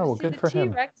 Oh, well, See, good the for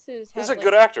him. T-Rexes have He's a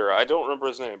good actor. I don't remember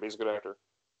his name, but he's a good actor.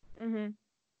 Mm-hmm.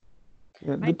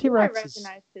 Yeah, I the knew I T-Rexes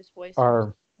recognized his voice.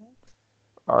 are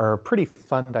a pretty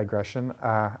fun digression.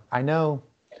 I know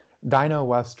Dino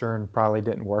Western probably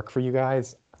didn't work for you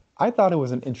guys. I thought it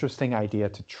was an interesting idea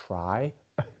to try.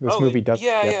 This movie doesn't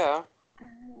yeah, get, yeah.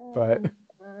 but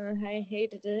I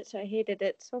hated it. I hated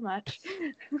it so much.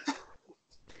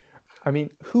 I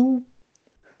mean, who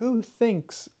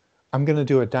thinks I'm gonna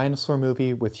do a dinosaur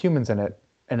movie with humans in it,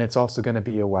 and it's also gonna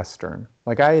be a Western?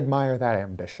 Like, I admire that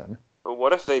ambition. But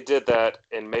what if they did that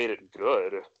and made it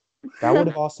good? That would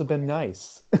have also been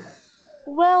nice.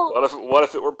 Well, What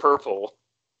if it were purple?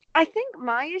 I think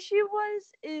my issue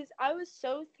is I was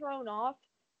so thrown off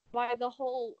by the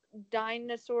whole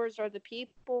dinosaurs are the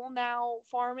people now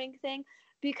farming thing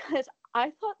because I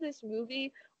thought this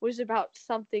movie was about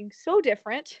something so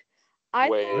different.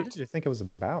 Wait. What did you think it was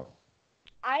about?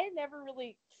 I had never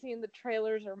really seen the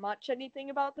trailers or much anything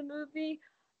about the movie.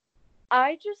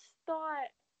 I just thought,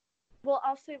 well,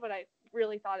 I'll say what I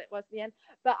really thought it was at the end,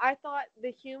 but I thought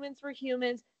the humans were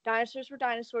humans, dinosaurs were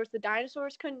dinosaurs, the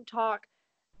dinosaurs couldn't talk.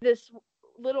 This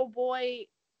little boy,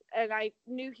 and I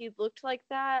knew he looked like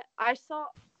that. I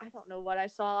don't know what I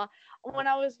saw. When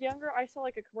I was younger, I saw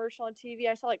like a commercial on TV.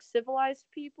 I saw like civilized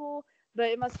people, but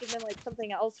it must have been like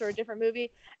something else or a different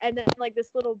movie. And then like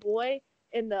this little boy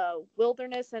in the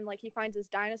wilderness, and like he finds his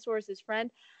dinosaur as his friend.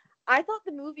 I thought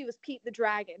the movie was Pete the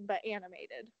Dragon, but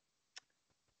animated.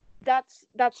 That's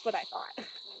what I thought.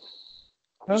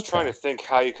 I'm just trying to think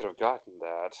how you could have gotten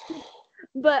that.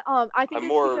 But I think I'm it's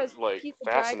more because like Pete the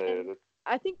fascinated. Dragon.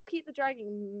 I think Pete the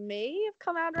Dragon may have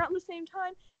come out around the same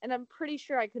time, and I'm pretty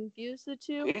sure I confused the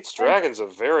two. Pete's Dragon's a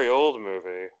very old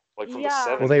movie, like from the Yeah.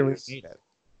 70s. Well, they remade it.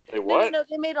 They what? No,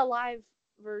 they made a live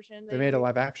version. They made a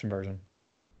live action version.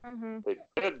 Mm-hmm. They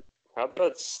did. How'd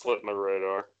that slip my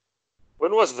radar?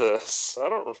 When was this? I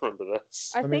don't remember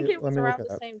this. I Let think me it was look around it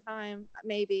the up. same time.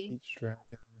 Maybe. Peach Dragon.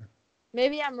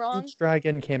 Maybe I'm wrong. Peach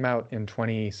Dragon came out in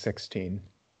 2016,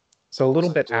 so a What was little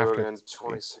I bit after doing in this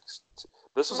movie. 2016?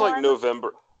 This was Well, like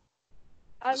November.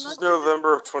 I This was must have been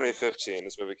November of 2015.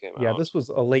 This movie came Yeah, out. this was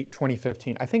a late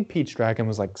 2015. I think Peach Dragon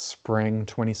was like spring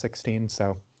 2016,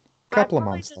 so a I couple of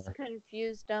probably months just there.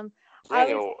 confused them.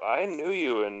 Daniel, I knew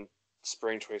you in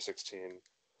spring 2016.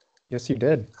 Yes, you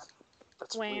did.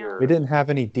 That's Wow. We weird. didn't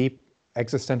have any deep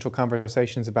existential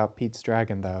conversations about Pete's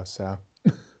Dragon, though, so.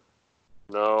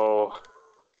 No.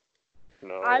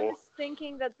 I No. was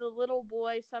thinking that the little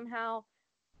boy somehow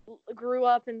grew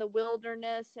up in the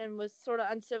wilderness and was sort of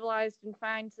uncivilized and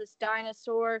finds this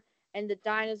dinosaur, and the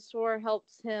dinosaur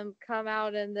helps him come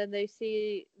out, and then they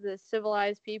see the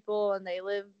civilized people and they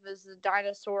live as a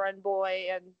dinosaur and boy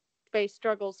and face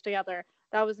struggles together.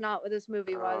 That was not what this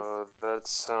movie was. That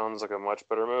sounds like a much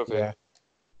better movie. Yeah,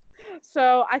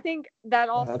 So I think that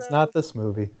that's not this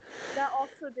movie.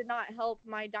 did not help.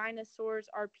 My dinosaurs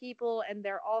are people and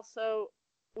they're also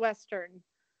Western.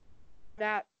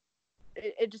 That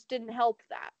it just didn't help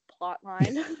that plot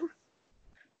line.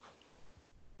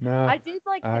 No, I did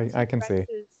like the I can see.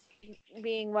 T-Rexes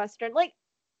being Western. Like,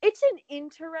 it's an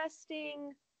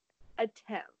interesting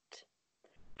attempt.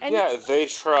 And Yeah, they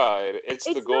tried. It's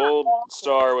the it's not gold awful.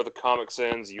 star with the Comic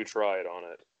Sans. You tried on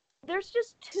it. There's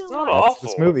just too It's not much. That's awful.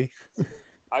 this movie.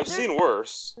 I've There's- seen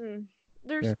worse.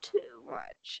 There's Yeah. too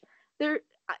much. There's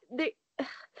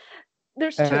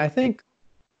And too I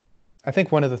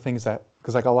think one of the things that,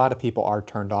 because like a lot of people are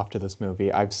turned off to this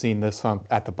movie. I've seen this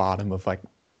at the bottom of like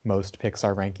most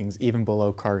Pixar rankings, even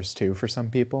below Cars 2 for some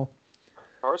people.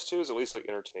 Cars 2 is at least like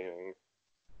entertaining.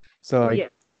 So like Yeah.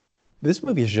 this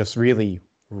movie is just really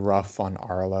rough on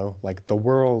Arlo. Like the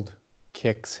world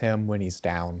kicks him when he's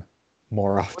down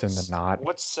more often than not.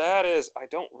 What's sad is I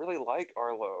don't really like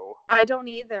Arlo. I don't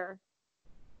either.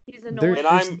 He's annoying. And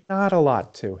There's I'm- not a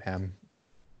lot to him.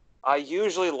 I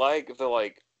usually like the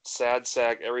like sad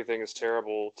sack everything is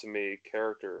terrible to me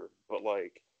character, but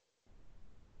like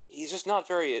he's just not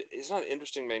he's not an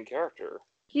interesting main character.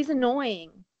 He's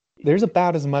annoying. There's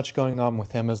about as much going on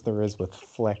with him as there is with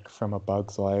Flick from A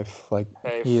Bug's Life. Like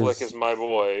Hey, he Flick is my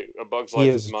boy. A Bug's he Life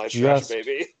is is my just- trash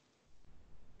baby.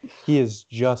 he is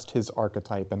just his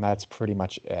archetype, and that's pretty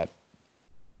much it.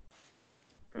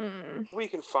 We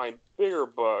can find bigger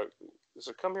bugs.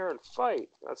 So come here and fight.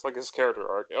 That's like his character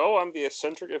arc. Oh, I'm the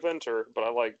eccentric inventor, but I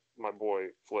like my boy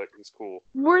Flick. He's cool.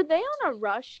 Were they on a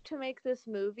rush to make this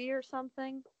movie or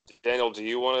something? Daniel, do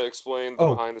you want to explain the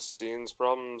Oh. behind the scenes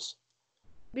problems?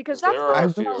 Because There that's are what I a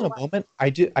I few. will in felt a like. moment. I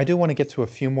do want to get to a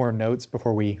few more notes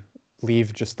before we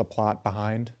leave just the plot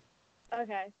behind.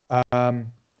 Okay.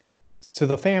 To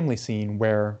the family scene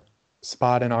where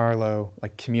Spot and Arlo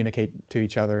like communicate to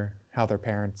each other how their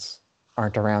parents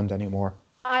aren't around anymore.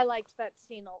 I liked that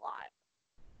scene a lot.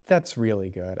 That's really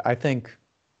good. I think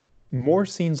more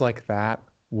scenes like that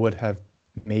would have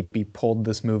maybe pulled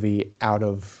this movie out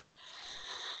of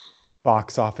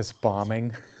box office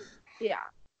bombing. Yeah.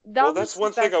 Well, that's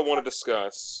one thing I want to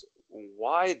discuss.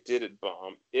 Why did it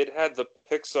bomb? It had the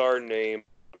Pixar name.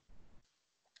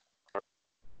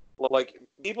 Like,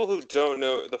 people who don't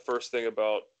know the first thing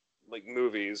about like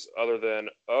movies, other than,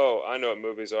 oh, I know what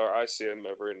movies are. I see them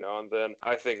every now and then.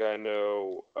 I think I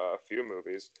know a few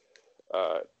movies.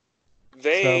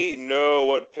 They know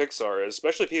what Pixar is,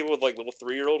 especially people with like little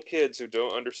 3-year-old kids who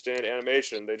don't understand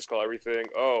animation. They just call everything,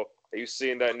 oh, are you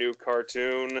seeing that new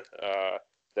cartoon?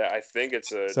 That I think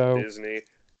it's a Disney,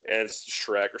 and it's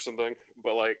Shrek or something.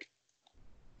 But like,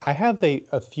 I have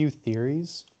a few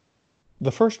theories.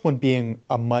 The first one being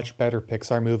a much better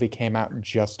Pixar movie came out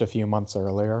just a few months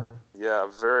earlier. yeah,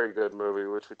 very good movie,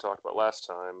 which we talked about last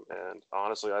time. And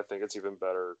honestly, I think it's even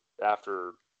better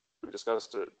after we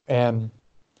discussed it. And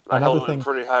I held it in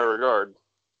pretty high regard.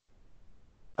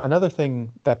 Another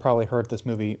thing that probably hurt this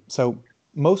movie, so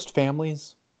most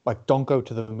families like don't go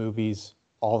to the movies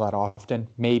all that often,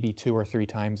 maybe 2 or 3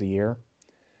 times a year.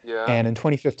 Yeah. And in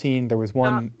 2015, there was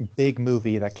one big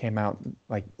movie that came out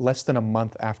like less than a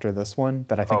month after this one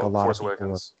that I think a lot Force of people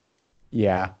Awakens.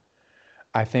 Yeah.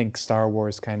 I think Star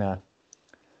Wars kind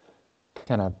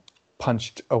of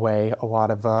punched away a lot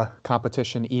of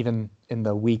competition even in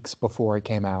the weeks before it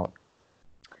came out.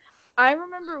 I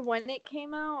remember when it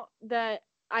came out that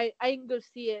I didn't go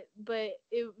see it, but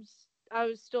I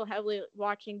was still heavily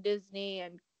watching Disney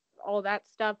and all that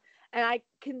stuff, and I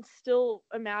can still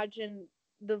imagine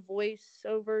the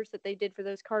voiceovers that they did for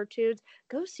those cartoons,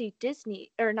 go see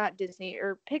Disney, or not Disney,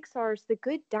 or Pixar's The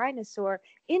Good Dinosaur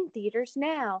in theaters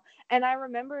now. And I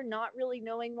remember not really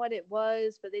knowing what it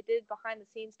was, but they did behind the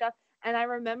scenes stuff. And I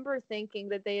remember thinking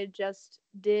that they had just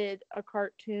did a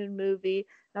cartoon movie.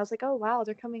 And I was like, oh, wow,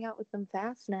 they're coming out with them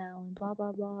fast now and blah,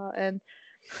 blah, blah. And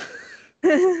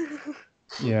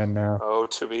Yeah, no. Oh,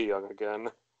 to be young again.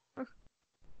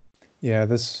 Yeah,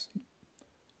 this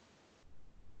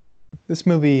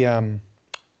movie, I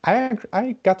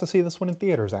got to see this one in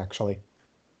theaters, actually.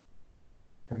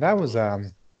 And that was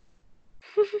the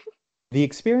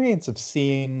experience of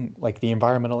seeing like the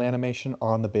environmental animation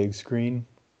on the big screen.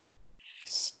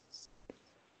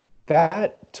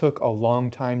 That took a long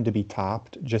time to be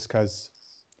topped, just because,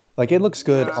 like, it looks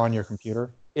good on your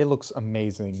computer. It looks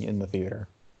amazing in the theater.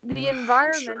 The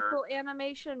environmental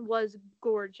animation was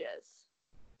gorgeous.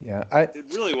 Yeah, It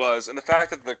really was, and the fact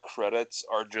that the credits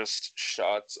are just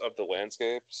shots of the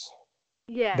landscapes.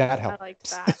 Yeah, that I helps.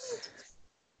 liked that.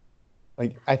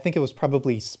 Like, I think it was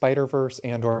probably Spider-Verse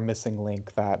and/or Missing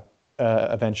Link that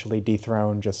eventually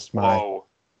dethroned just my.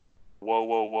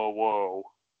 Whoa.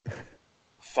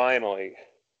 Finally,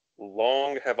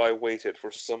 long have I waited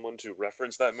for someone to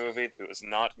reference that movie. It was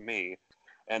not me.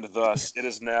 And thus, it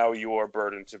is now your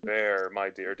burden to bear, my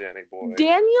dear Danny boy.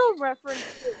 Daniel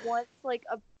referenced it once, like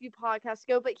a few podcasts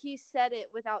ago, but he said it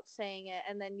without saying it,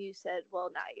 and then you said, well,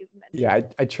 now you've mentioned Yeah,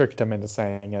 it. I tricked him into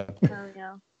saying it. Oh,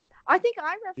 yeah. I think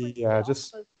I referenced it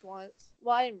almost once.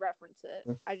 Well, I didn't reference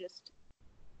it. I just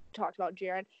talked about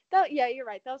Jaren. Yeah, you're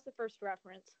right. That was the first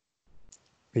reference.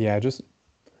 Yeah, just.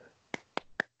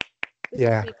 This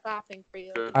Yeah. is me clapping for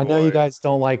you. Good I know you boy. guys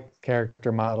don't like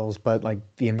character models, but like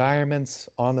the environments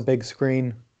on the big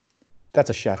screen, that's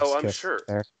a chef's Oh, I'm kiss sure.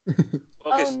 there. Okay,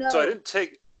 Oh, no. so I didn't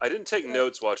take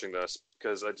notes watching this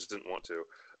because I just didn't want to.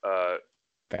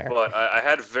 Fair. But I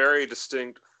had very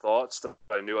distinct thoughts that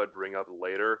I knew I'd bring up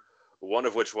later. One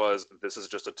of which was, this is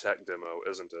just a tech demo,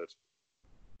 isn't it?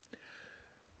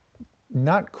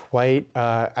 Not quite.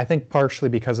 I think partially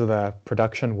because of the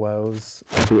production woes,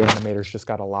 the animators just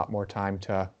got a lot more time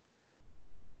to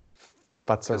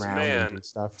futz Because, around and man, do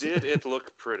stuff. did it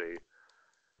look pretty.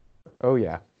 Oh,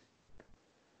 yeah.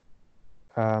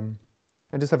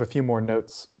 I just have a few more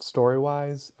notes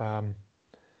story-wise.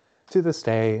 To this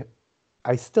day,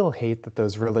 I still hate that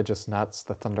those religious nuts,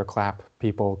 the Thunderclap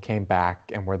people, came back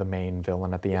and were the main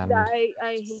villain at the end. I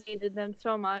hated them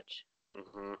so much.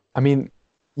 Mm-hmm. I mean,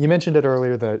 you mentioned it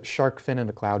earlier, the shark fin in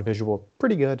the cloud visual,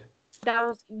 pretty good. That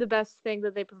was the best thing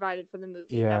that they provided for the movie.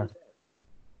 Yeah. That was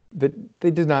it.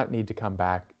 They did not need to come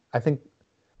back. I think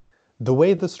the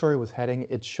way the story was heading,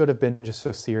 it should have been just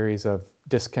a series of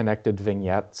disconnected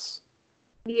vignettes.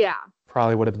 Yeah.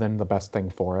 Probably would have been the best thing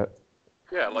for it.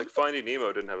 Yeah, like Finding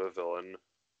Nemo didn't have a villain.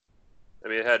 I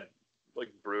mean, it had like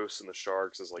Bruce and the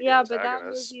sharks as like antagonists, but that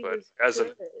movie was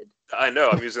good. I know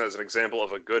I'm using it as an example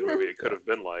of a good movie. It could have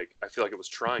been like. I feel like it was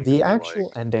trying. The to actual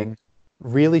like. ending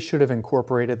really should have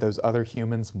incorporated those other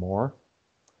humans more.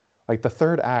 Like the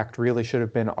third act really should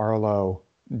have been Arlo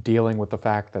dealing with the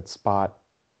fact that Spot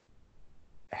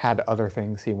had other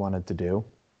things he wanted to do.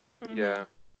 Yeah.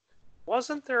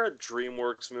 Wasn't there a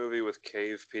DreamWorks movie with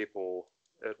cave people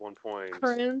at one point?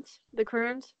 The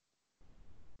Croons?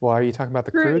 Well, are you talking about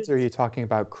the Croods. Croods or are you talking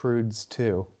about Croods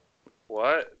 2?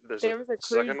 What? There was a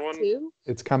second Croods one? too?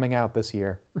 It's coming out this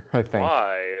year, I think.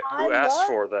 Why? Who asked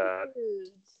for that?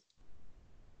 Croods.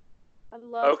 I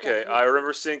love Okay, that I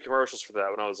remember seeing commercials for that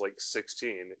when I was like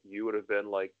 16. You would have been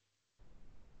like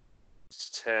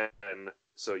 10,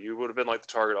 so you would have been like the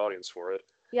target audience for it.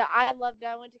 Yeah, I loved it.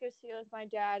 I went to go see it with my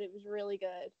dad. It was really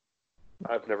good.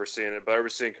 I've never seen it, but I remember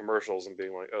seeing commercials and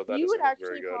being like, "Oh, that you would doesn't look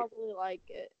very actually good." probably like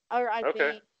it. Or I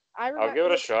Okay. think I remember, I'll give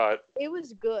it a shot. It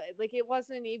was good. Like it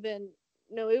wasn't even.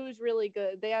 No, it was really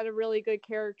good. They had a really good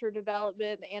character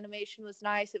development. The animation was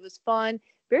nice. It was fun.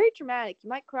 Very dramatic. You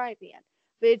might cry at the end,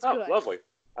 but it's good. Lovely.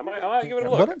 I might give it a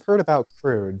look. What I've heard about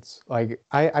Croods, like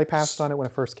I passed on it when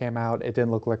it first came out. It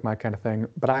didn't look like my kind of thing,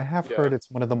 but I have heard it's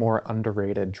one of the more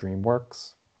underrated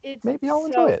DreamWorks. It's Maybe I'll so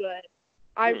enjoy it. good.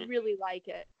 I really like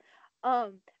it.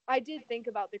 I did think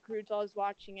about the Croods while I was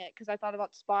watching it because I thought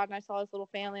about Spot and I saw his little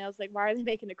family. I was like, why are they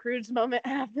making a Croods moment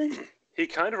happen? He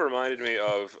kind of reminded me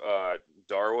of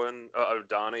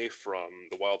Donnie from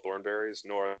The Wild Thornberrys.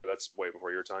 Nora, that's way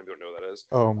before your time. You don't know who that is.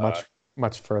 Oh,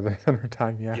 much further than her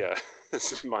time, yeah. Yeah,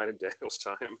 this is mine and Daniel's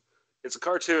time. It's a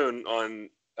cartoon on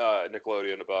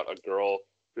Nickelodeon about a girl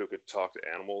who could talk to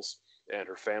animals, and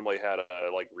her family had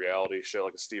a like reality show,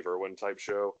 like a Steve Irwin type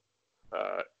show,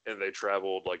 and they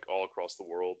traveled like all across the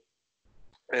world.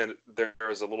 And there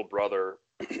was a little brother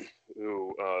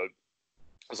who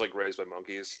was like raised by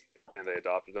monkeys, and they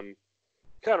adopted him.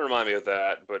 Kind of remind me of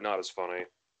that, but not as funny.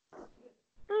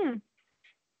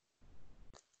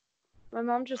 My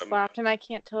mom just laughed, and I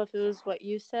can't tell if it was what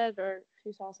you said or if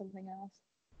she saw something else.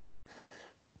 Is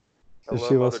Hello,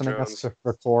 she Mother listening us Jones. to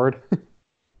record?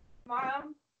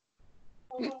 Mom,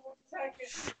 hold on 1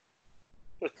 second.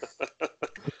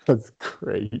 That's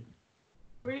great.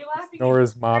 Were you laughing? Nor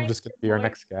is Mom just going to be our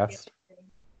next guest?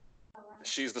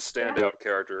 She's the standout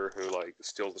character who like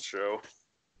steals the show.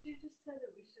 She just said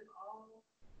that we should all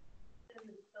send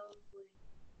themselves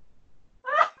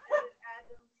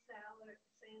Adam Sandler.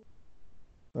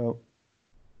 Oh.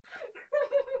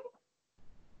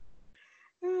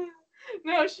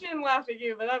 No, she didn't laugh at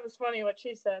you, but that was funny what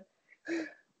she said.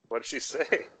 What did she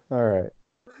say? All right.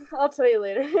 I'll tell you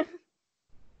later.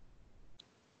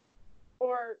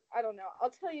 Or, I don't know. I'll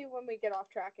tell you when we get off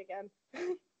track again.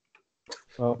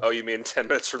 Well, Oh, you mean 10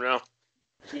 minutes from now?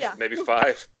 Yeah. Maybe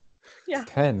 5? Yeah.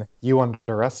 10. You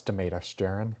underestimate us,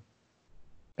 Jaren.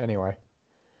 Anyway,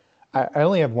 I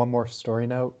only have one more story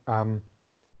note. I'm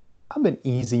an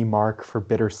easy mark for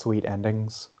bittersweet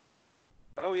endings.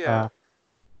 Oh, yeah.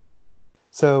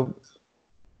 So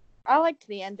I liked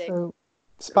the ending. So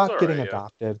Spot getting alright, yeah.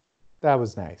 adopted, that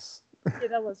was nice. Yeah,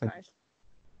 that was nice.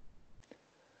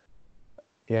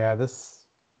 Yeah,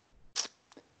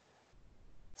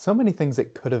 so many things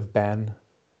it could have been,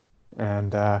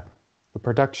 and the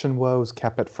production woes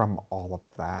kept it from all of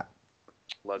that.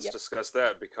 Let's Yep. discuss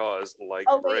that because, like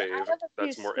Oh, wait, Brave, I have a few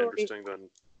that's more stories. interesting than...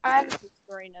 I have a few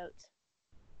story notes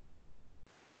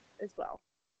as well.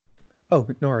 Oh,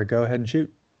 Nora, go ahead and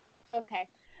shoot. Okay.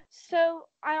 So,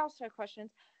 I also have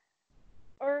questions.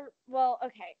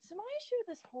 Okay. So, my issue with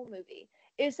this whole movie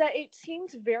is that it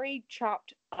seems very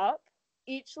chopped up.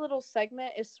 Each little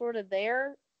segment is sort of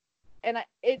there. And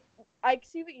I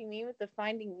see what you mean with the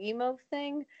Finding Nemo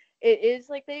thing. It is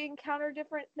like they encounter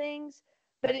different things,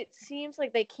 but it seems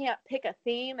like they can't pick a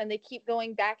theme and they keep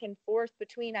going back and forth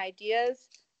between ideas.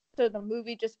 So the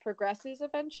movie just progresses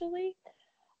eventually.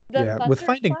 With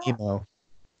Finding Nemo.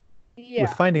 Yeah.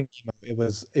 With Finding Nemo, it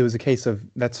was a case of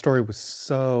that story was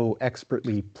so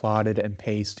expertly plotted and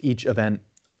paced. Each event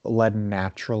led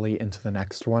naturally into the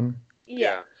next one.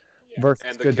 Yeah. Versus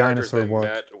And the Good characters Dinosaur they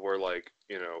met were, like,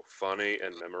 funny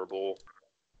and memorable.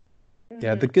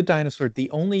 Yeah, the Good Dinosaur,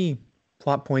 the only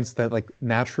plot points that like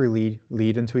naturally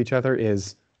lead into each other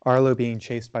is Arlo being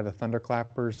chased by the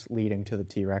Thunderclappers leading to the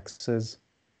T-Rexes.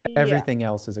 Everything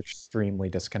else is extremely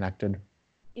disconnected.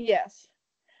 Yes.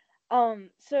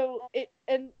 So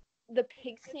the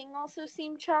pacing also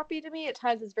seemed choppy to me. At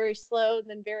times it's very slow and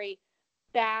then very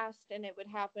fast, and it would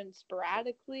happen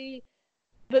sporadically.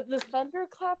 But the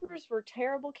Thunderclappers were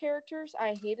terrible characters.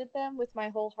 I hated them with my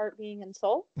whole heart, being and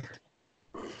soul.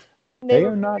 They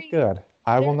are not good.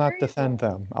 I will not defend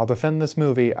them. I'll defend this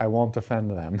movie. I won't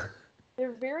defend them.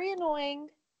 They're very annoying.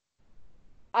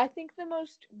 I think the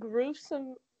most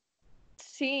gruesome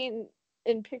scene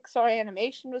in Pixar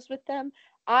animation was with them.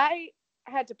 I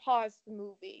had to pause the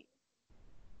movie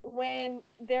when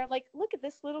they're like, look at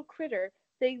this little critter.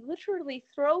 They literally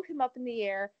throw him up in the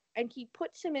air and he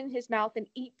puts him in his mouth and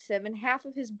eats him, and half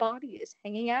of his body is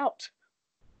hanging out.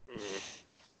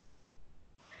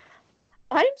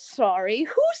 I'm sorry,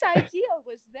 whose idea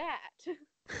was that?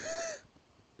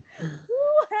 Who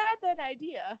had that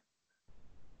idea?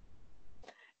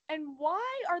 And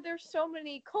why are there so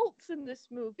many cults in this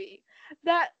movie?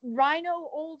 That rhino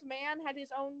old man had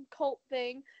his own cult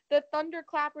thing. The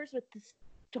Thunderclappers with the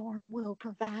storm will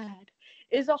provide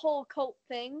is a whole cult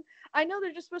thing. I know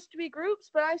they're just supposed to be groups,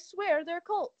 but I swear they're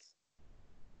cults.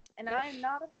 And I'm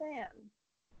not a fan.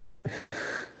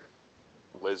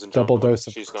 Ladies and Double gentlemen, dose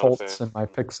of she's not a cults fan. in my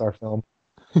Pixar film.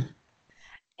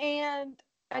 And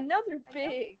another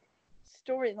big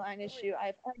storyline issue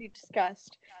I've already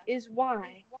discussed is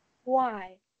why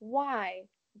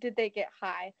did they get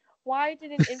high? Why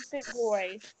did an infant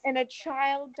boy and a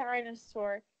child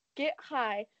dinosaur get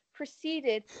high,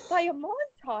 preceded by a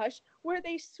montage where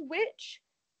they switch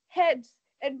heads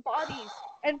and bodies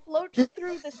and float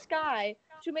through the sky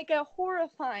to make a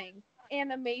horrifying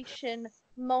animation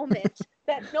moment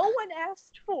that no one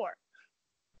asked for?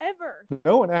 Ever.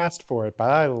 No one asked for it, but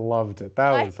I loved it.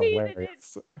 That was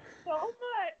hilarious. It so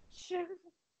much.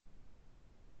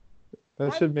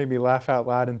 That shit made me laugh out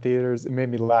loud in theaters. It made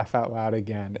me laugh out loud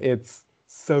again. It's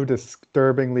so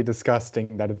disturbingly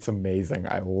disgusting that it's amazing.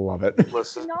 I love it.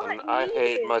 Listen, I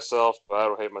hate myself, but I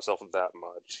don't hate myself that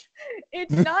much.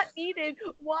 It's not needed.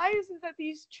 Why is it that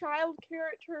these child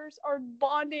characters are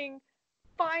bonding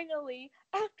finally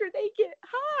after they get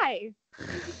high?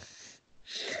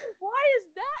 Why Why is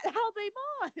that how they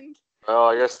bond? Oh,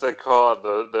 I guess they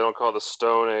don't call it the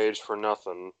Stone Age for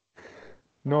nothing.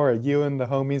 Nora, you and the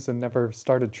homies have never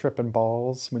started tripping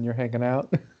balls when you're hanging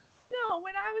out? No,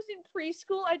 when I was in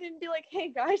preschool, I didn't be like, "Hey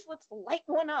guys, let's light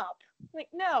one up." Like,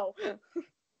 no,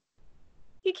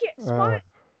 he can't. Spot.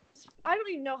 I don't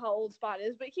even know how old Spot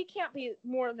is, but he can't be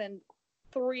more than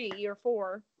 3 or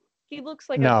 4. He looks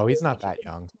like No, he's not that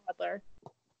young. Toddler.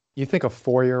 You think a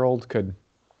 4-year-old could?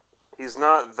 He's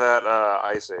not that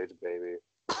Ice Age baby.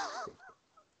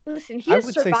 Listen, he I has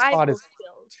would say Spot survival is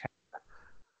skills.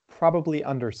 probably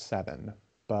under 7,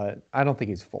 but I don't think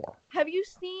he's 4. Have you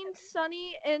seen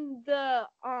Sunny in the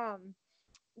oh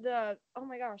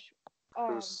my gosh,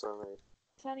 Who's Sonny?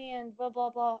 Sunny and blah blah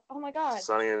blah. Oh my god.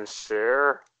 Sonny and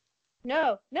Cher?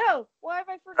 No. Why have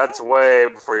I forgotten? That's way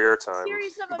before your time.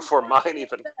 Series of Before mine unfortunate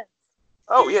even. events.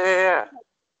 Oh yeah.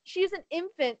 She's an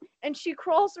infant and she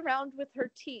crawls around with her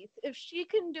teeth. If she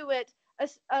can do it,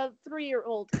 a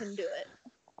 3-year-old can do it.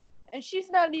 And she's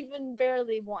not even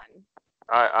barely 1.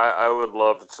 I would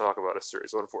love to talk about a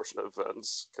series of unfortunate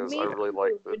events because I really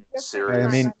like the series. I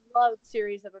mean, I love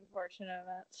series of unfortunate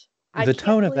events. The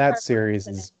tone of that series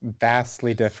is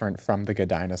vastly different from The Good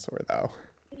Dinosaur, though.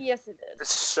 Yes, it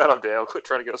is. Shut up, Dale. Quit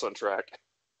trying to get us on track.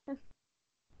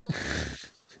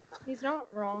 He's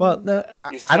not wrong. Well, no,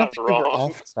 I don't think we were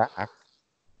off track.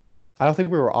 I don't think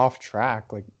we were off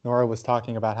track. Like, Nora was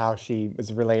talking about how she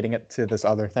was relating it to this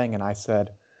other thing, and I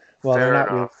said, well, they're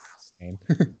not really the same.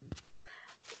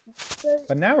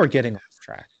 But now we're getting off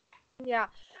track. Yeah,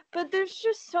 but there's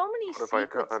just so many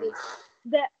sequences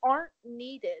that aren't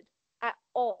needed at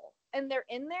all. And they're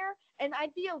in there, and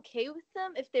I'd be okay with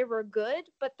them if they were good,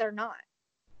 but they're not.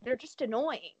 They're just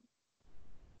annoying.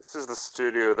 This is the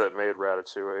studio that made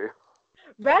Ratatouille.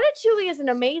 Ratatouille is an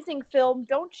amazing film.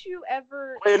 Don't you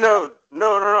ever... Wait, no.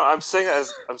 I'm saying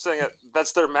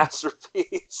that's their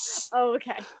masterpiece. Oh,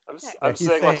 okay. I'm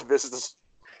saying like this is...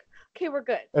 Okay, we're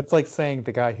good. It's like saying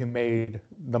the guy who made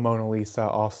the Mona Lisa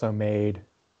also made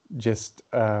just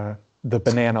the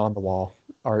banana on the wall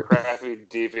art. Crappy,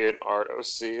 deviant art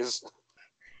OCs.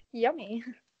 Yummy.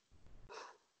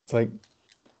 It's like,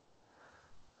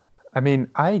 I mean,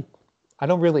 I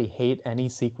don't really hate any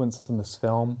sequence in this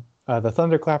film. The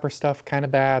Thunderclapper stuff, kind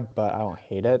of bad, but I don't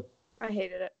hate it. I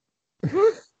hated it.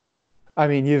 I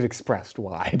mean, you've expressed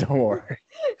why, don't worry.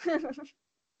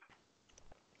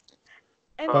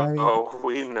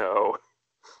 We know.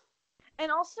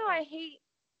 And also, I hate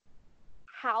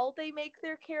how they make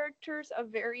their characters a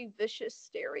very vicious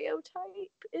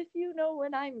stereotype, if you know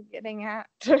what I'm getting at.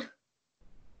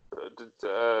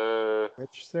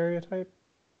 Which stereotype?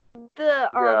 The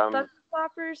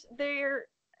Thunderclappers, they're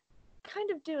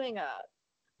kind of doing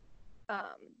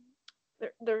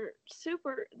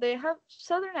they have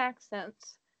southern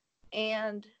accents,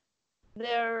 and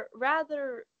they're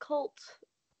rather cult,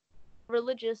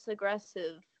 religious,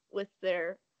 aggressive with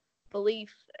their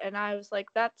belief, and I was like,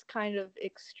 that's kind of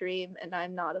extreme, and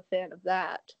I'm not a fan of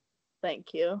that.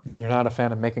 Thank you. You're not a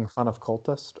fan of making fun of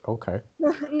cultists? Okay.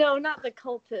 No, not the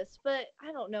cultists, but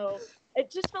I don't know. It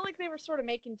just felt like they were sort of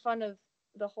making fun of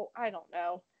the whole, I don't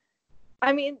know.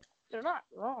 I mean, they're not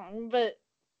wrong, but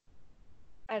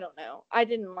I don't know. I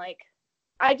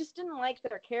just didn't like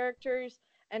their characters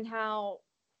and how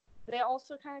they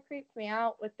also kind of creeped me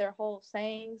out with their whole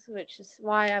sayings, which is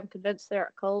why I'm convinced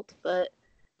they're a cult, but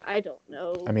I don't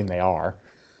know. I mean, they are.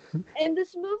 And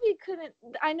this movie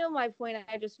I know my point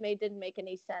I just made didn't make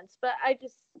any sense, but I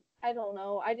don't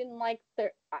know. I didn't like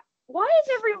why is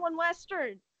everyone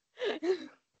Western?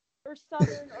 Or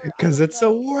Southern? Because it's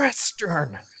a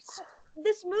Western.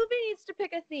 This movie needs to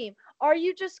pick a theme. Are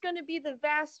you just going to be the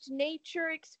vast nature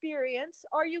experience?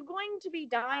 Are you going to be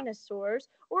dinosaurs?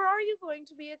 Or are you going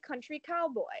to be a country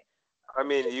cowboy? I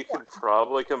mean, you could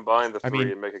probably combine the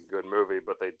three and make a good movie,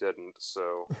 but they didn't,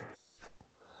 so...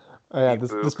 Yeah,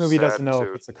 this movie doesn't know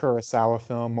if it's a Kurosawa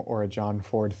film or a John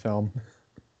Ford film.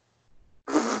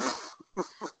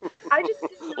 I just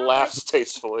laughs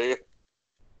tastefully.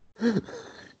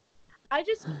 I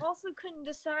just also couldn't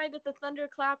decide if the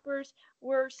Thunderclappers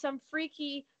were some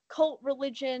freaky cult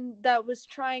religion that was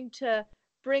trying to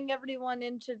bring everyone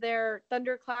into their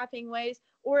thunderclapping ways,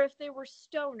 or if they were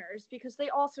stoners, because they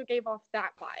also gave off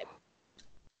that vibe.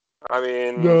 I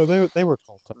mean... No, they were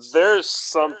cultists. There's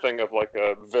something of like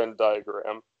a Venn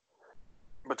diagram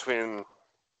between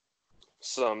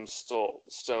some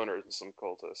stoners and some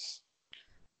cultists.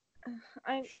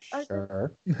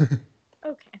 Sure.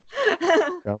 Okay.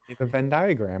 Show me the Venn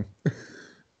diagram.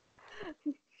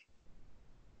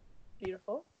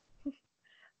 Beautiful.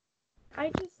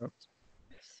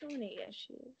 So many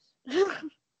issues.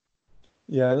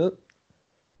 Yeah,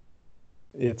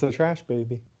 It's a trash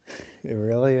baby. It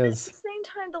really At is. the same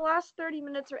time, the last 30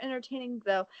 minutes are entertaining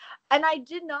though. And I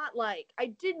did not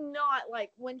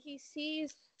like when he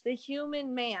sees the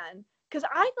human man, because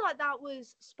I thought that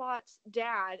was Spot's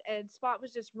dad and Spot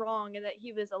was just wrong and that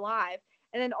he was alive.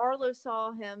 And then Arlo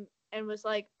saw him and was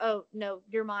like, oh no,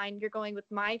 you're mine, you're going with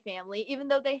my family, even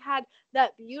though they had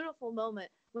that beautiful moment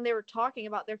when they were talking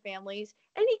about their families,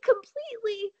 and he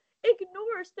completely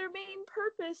ignores their main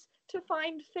purpose to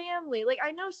find family. Like,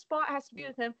 I know Spot has to be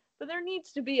with him, but there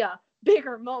needs to be a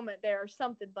bigger moment there or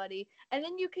something, buddy. And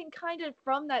then you can kind of,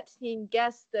 from that scene,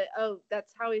 guess that, oh,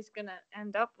 that's how he's going to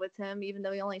end up with him, even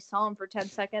though he only saw him for 10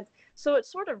 seconds. So it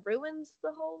sort of ruins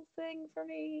the whole thing for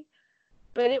me.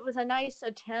 But it was a nice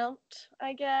attempt,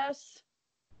 I guess.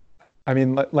 I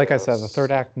mean, like I said, the Yes.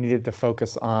 third act needed to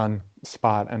focus on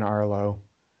Spot and Arlo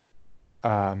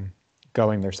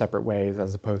going their separate ways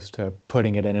as opposed to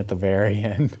putting it in at the very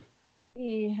end.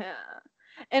 Yeah.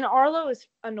 And Arlo is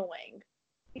annoying.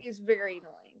 He's very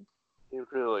annoying. He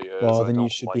really is. Well, I then you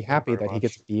don't should like be him happy very that he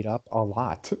gets much. beat up a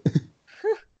lot.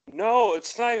 No,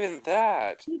 it's not even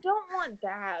that. You don't want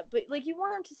that, but like you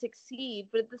want him to succeed,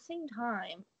 but at the same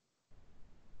time,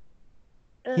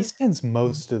 He spends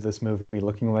most of this movie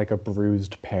looking like a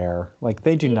bruised pear. Like,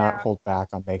 they do not Yeah. hold back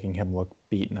on making him look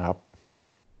beaten up.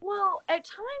 Well, at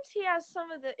times he has some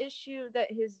of the issue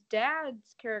that his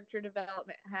dad's character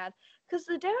development had, because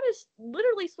the dad is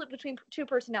literally split between two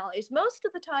personalities. Most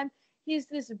of the time, he's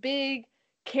this big,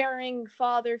 caring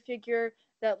father figure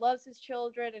that loves his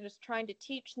children and is trying to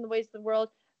teach them the ways of the world.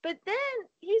 But then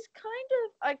he's kind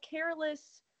of a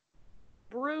careless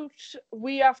brute.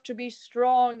 We have to be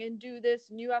strong and do this,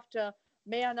 and you have to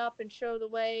man up and show the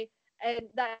way. And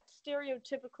that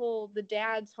stereotypical, the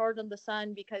dad's hard on the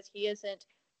son because he isn't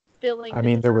filling I the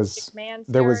mean, perfect man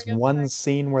there was one stereotype.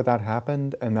 scene where that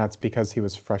happened, and that's because he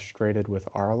was frustrated with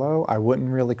Arlo. I wouldn't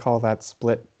really call that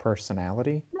split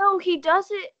personality. No, he does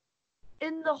it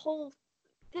in the whole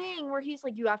thing where he's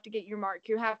like, you have to get your mark,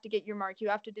 you have to get your mark, you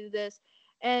have to do this.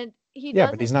 And he Yeah,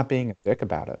 but doesn't, he's not being a dick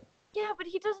about it. yeah, but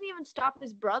he doesn't even stop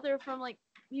his brother from like,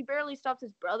 he barely stops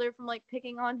his brother from like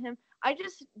picking on him. I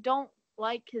just don't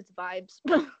like his vibes.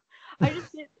 I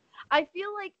just, I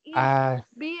feel like he's I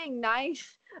being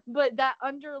nice, but that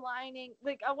underlining,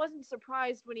 like, I wasn't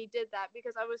surprised when he did that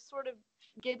because I was sort of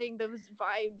getting those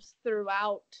vibes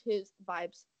throughout his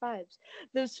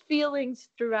those feelings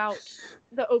throughout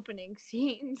the opening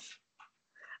scenes.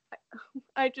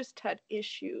 I just had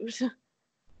issues.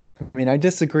 mean, I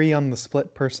disagree on the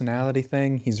split personality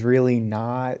thing. He's really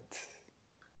not.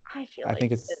 I feel I like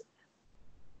think it's.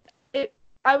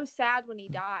 I was sad when he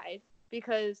died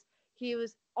because he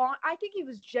was on. I think he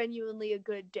was genuinely a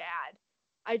good dad.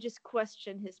 I just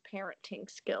question his parenting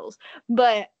skills,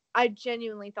 but I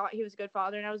genuinely thought he was a good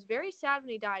father, and I was very sad when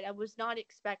he died. I was not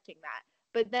expecting that,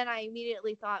 but then I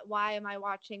immediately thought, why am I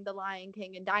watching The Lion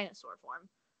King in dinosaur form?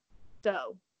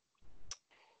 So,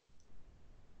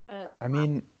 I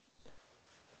mean,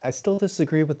 I still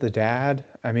disagree with the dad.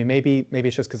 I mean, maybe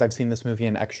it's just because I've seen this movie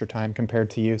in extra time compared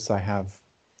to you, so I have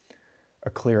a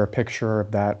clearer picture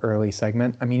of that early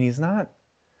segment. I mean, he's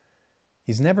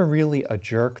never really a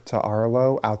jerk to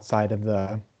Arlo outside of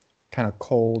the kind of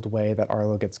cold way that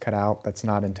Arlo gets cut out that's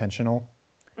not intentional.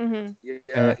 mm-hmm. Yeah,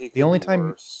 And he the could only be time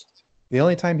worse. the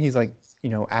only time he's like,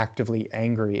 actively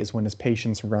angry is when his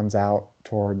patience runs out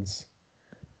towards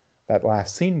that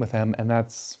last scene with him, and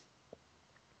that's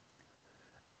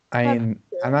I That's mean,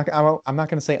 true. I'm not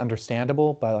going to say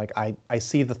understandable, but like I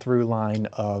see the through line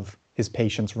of his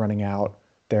patience running out,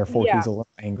 therefore Yeah, he's a little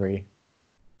angry.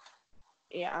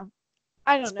 yeah.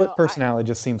 I don't Split know. personality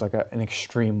just seems like an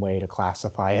extreme way to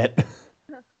classify it.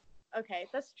 Okay,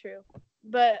 that's true,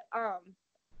 but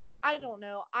I don't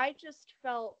know. I just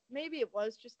felt maybe it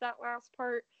was just that last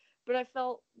part, but I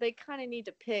felt they kind of need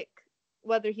to pick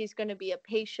whether he's going to be a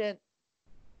patient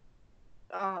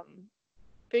um,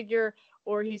 figure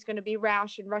or he's going to be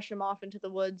rash and rush him off into the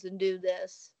woods and do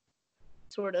this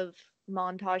sort of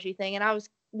montagey thing. And I was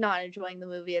not enjoying the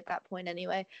movie at that point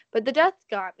anyway. But the death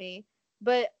got me.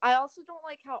 But I also don't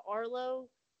like how Arlo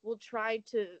will try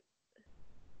to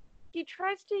he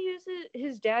tries to use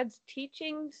his dad's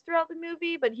teachings throughout the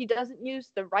movie, but he doesn't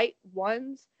use the right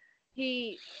ones.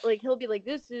 He'll be like,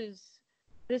 this is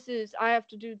I have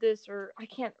to do this, or I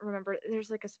can't remember. There's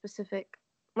like a specific,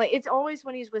 like, it's always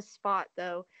when he's with Spot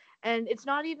though, and it's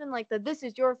not even like the this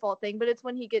is your fault thing, but it's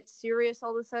when he gets serious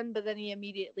all of a sudden, but then he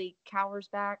immediately cowers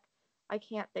back. I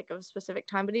can't think of a specific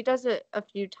time, but he does it a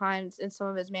few times in some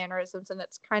of his mannerisms, and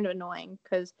it's kind of annoying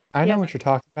because I he know has. what you're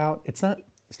talking about. It's not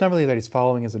really that he's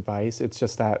following his advice. It's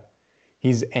just that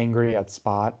he's angry at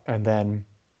Spot, and then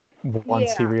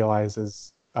once he Yeah.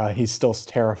 realizes he's still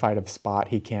terrified of Spot,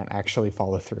 he can't actually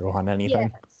follow through on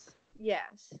anything.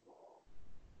 Yes.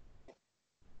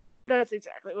 That's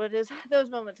exactly what it is. Those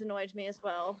moments annoyed me as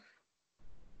well.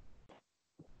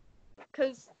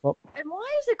 And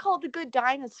why is it called the Good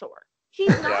Dinosaur? He's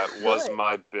not That good. was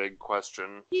my big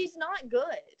question. He's not good.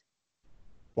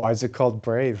 Why is it called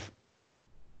Brave?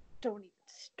 Don't even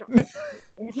start.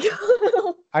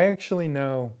 I actually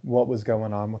know what was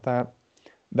going on with that.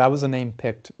 That was a name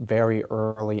picked very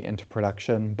early into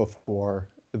production before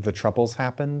the Troubles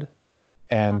happened.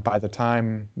 And by the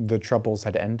time the Troubles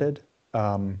had ended,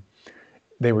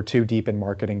 they were too deep in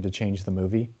marketing to change the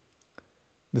movie.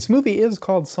 This movie is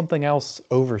called something else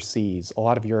overseas. A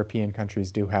lot of European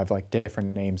countries do have like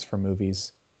different names for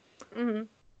movies. Mm-hmm.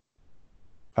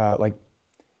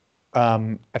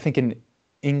 I think in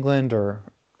England or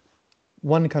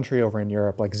one country over in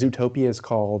Europe, like Zootopia is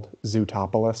called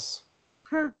Zootopolis.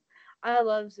 I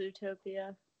love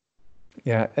Zootopia.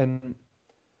 Yeah, and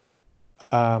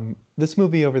this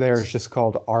movie over there is just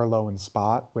called Arlo and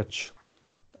Spot, which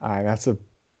that's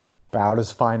about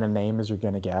as fine a name as you're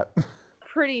gonna get.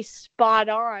 Pretty spot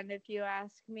on, if you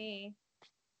ask me.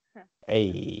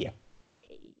 Hey.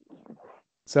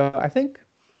 So I think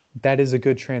that is a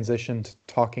good transition to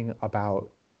talking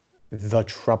about the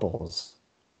Troubles.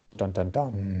 Dun dun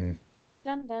dun.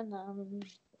 Dun, dun, dun.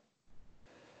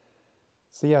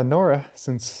 So yeah, Nora,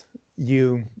 since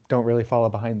you don't really follow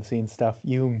behind the scenes stuff,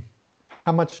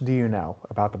 how much do you know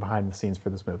about the behind the scenes for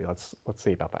this movie? Let's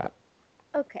see about that.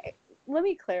 Okay, let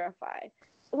me clarify.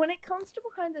 When it comes to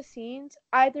behind the scenes,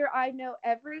 either I know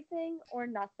everything or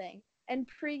nothing. And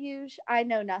pre-use, I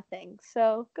know nothing.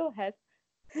 So go ahead.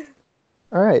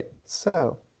 All right,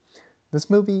 so this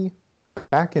movie,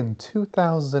 back in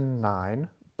 2009,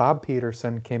 Bob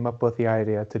Peterson came up with the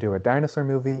idea to do a dinosaur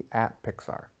movie at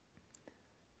Pixar.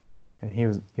 And he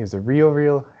was a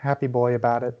real happy boy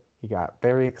about it. He got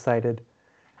very excited.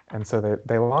 And so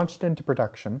they launched into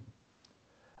production.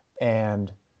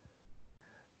 And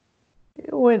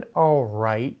it went all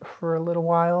right for a little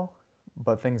while,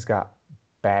 but things got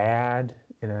bad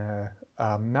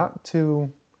not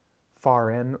too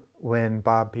far in when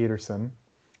Bob Peterson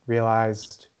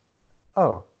realized,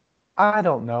 oh, I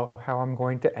don't know how I'm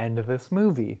going to end this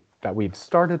movie that we've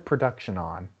started production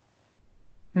on.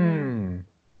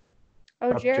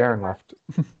 Oh, Jaren left.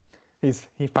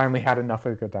 He finally had enough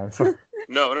of Good Dinosaur.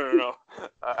 No.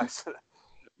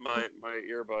 My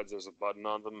earbuds, there's a button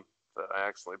on them that I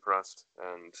accidentally pressed,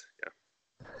 and yeah.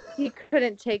 He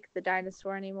couldn't take the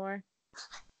dinosaur anymore.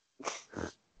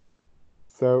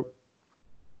 So,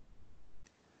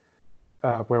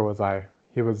 where was I?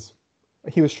 He was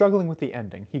struggling with the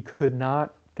ending. He could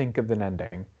not think of an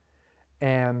ending.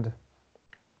 And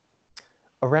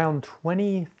around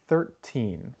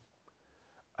 2013,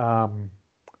 the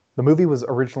movie was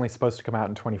originally supposed to come out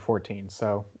in 2014,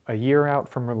 so a year out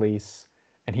from release,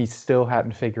 and he still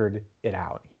hadn't figured it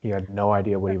out. He had no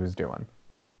idea what he was doing.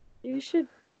 You should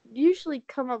usually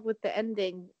come up with the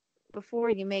ending before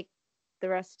you make the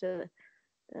rest of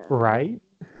right?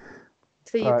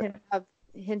 So you can have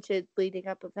hinted leading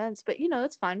up events, but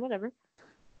it's fine, whatever.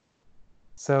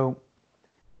 So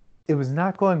it was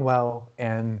not going well,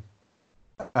 and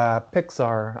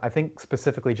Pixar, I think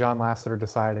specifically John Lasseter,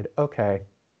 decided, okay,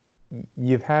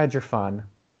 you've had your fun.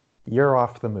 You're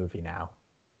off the movie now.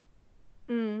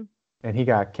 And he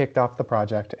got kicked off the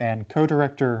project, and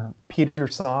co-director Peter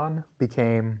Sohn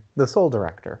became the sole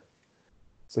director.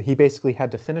 So he basically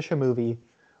had to finish a movie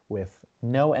with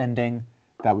no ending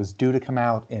that was due to come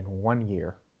out in 1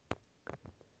 year.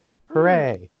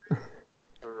 Hooray!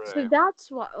 So that's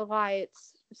why it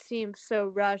seems so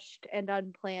rushed and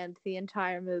unplanned, the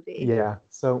entire movie. Yeah,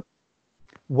 so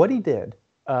what he did,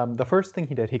 the first thing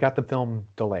he did, he got the film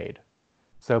delayed.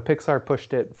 So Pixar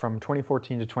pushed it from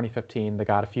 2014 to 2015. They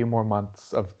got a few more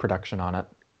months of production on it.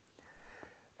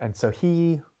 And so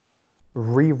he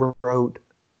rewrote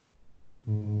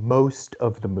most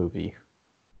of the movie.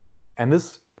 And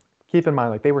this, keep in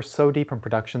mind, like they were so deep in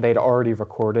production, they'd already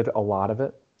recorded a lot of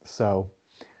it. So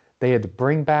they had to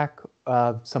bring back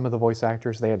some of the voice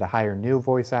actors. They had to hire new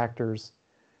voice actors.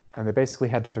 And they basically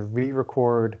had to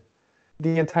re-record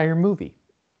the entire movie.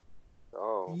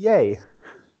 Oh. Yay!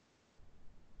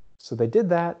 So they did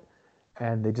that,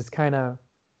 and they just kind of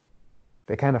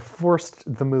forced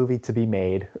the movie to be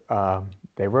made.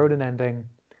 They wrote an ending,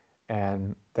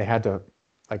 and they had to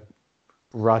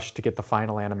rush to get the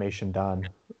final animation done.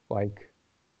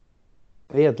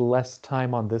 They had less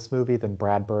time on this movie than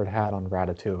Brad Bird had on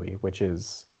Ratatouille, which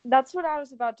is... That's what I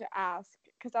was about to ask,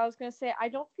 because I was going to say, I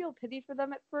don't feel pity for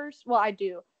them at first. Well, I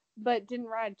do. but didn't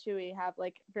Ratatouille have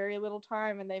like very little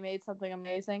time and they made something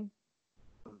amazing?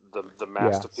 The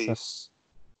masterpiece.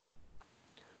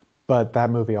 But that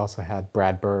movie also had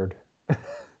Brad Bird,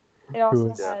 It also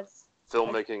who's has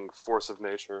filmmaking force of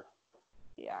nature.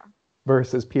 yeah.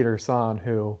 versus Peter San,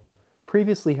 who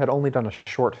previously had only done a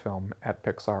short film at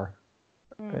Pixar.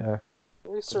 Mm.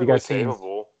 He's Have you guys certainly seen?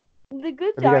 capable. The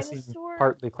Good Have you guys seen Dinosaur.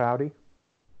 Partly Cloudy?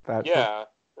 That Yeah,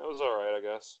 that was alright, I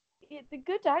guess. The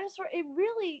Good Dinosaur. It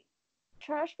really,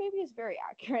 Trash Baby is very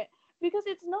accurate because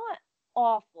it's not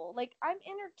awful. Like I'm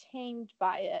entertained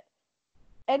by it,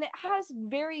 and it has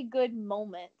very good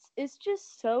moments. It's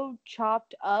just so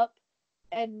chopped up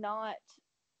and not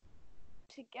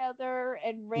together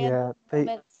and random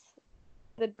moments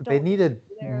that they don't needed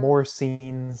there. more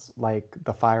scenes like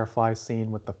the Firefly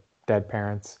scene with the dead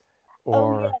parents, Oh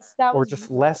or yes, that was just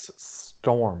less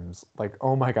storms. Like,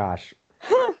 oh my gosh.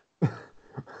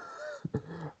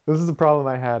 This is the problem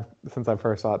I had since I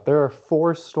first saw it. There are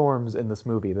 4 storms in this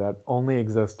movie that only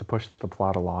exist to push the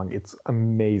plot along. It's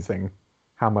amazing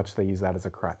how much they use that as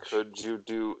a crutch. Could you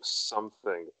do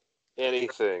something?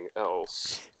 Anything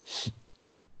else?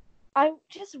 I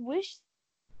just wish.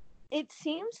 It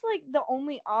seems like the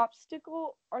only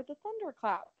obstacle are the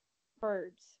thunderclap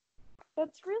birds.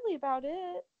 That's really about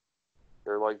it.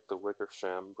 They're like the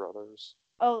Wickersham brothers.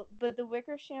 Oh, but the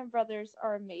Wickersham brothers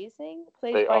are amazing,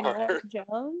 played They by are. Norm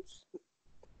Jones.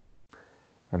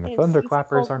 And the in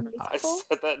Thunderclappers Cecil are the not. I Musical.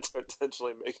 said that to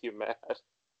intentionally make you mad.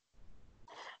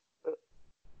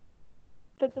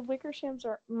 But the Wickershams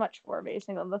are much more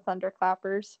amazing than the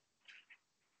Thunderclappers.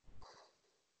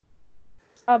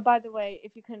 By the way,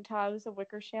 if you couldn't tell, I was a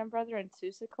Wickersham brother in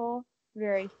Seussical.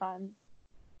 Very fun.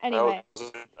 Anyway,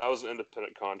 I was an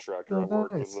independent contractor. Oh, I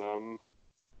worked nice. with them.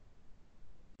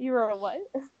 you were a what?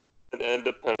 An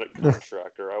independent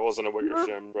contractor. I wasn't a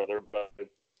Wickersham brother, but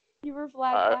You were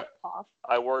Vlad Blackhoff.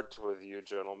 I worked with you,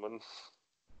 gentlemen.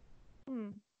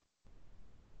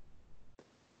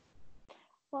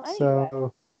 Well,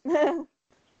 anyway.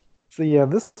 So yeah,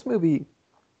 this movie,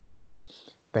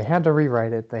 they had to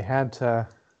rewrite it. They had to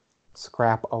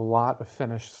scrap a lot of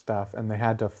finished stuff, and they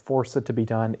had to force it to be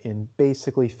done in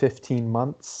basically 15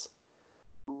 months.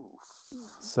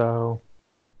 So,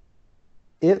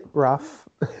 it rough.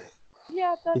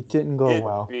 Yeah, it didn't go It'd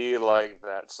well. be like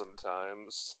that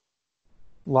sometimes.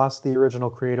 Lost the original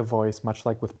creative voice, much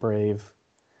like with Brave.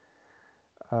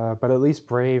 But at least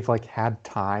Brave had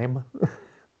time.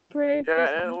 Brave.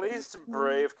 Yeah, and at least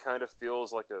Brave kind of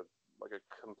feels like a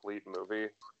complete movie.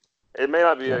 It may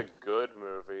not be a good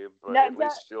movie, but at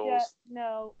least feels.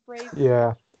 No, Brave.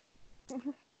 Yeah.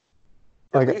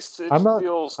 At least it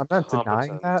feels I'm not competent.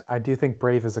 denying that. I do think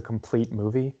Brave is a complete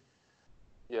movie.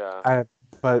 Yeah.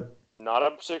 But not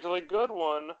a particularly good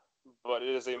one, but it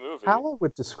is a movie. How I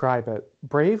would describe it,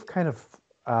 Brave kind of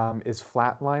is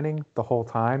flatlining the whole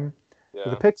time. Yeah.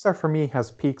 The Pixar for me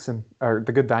has peaks or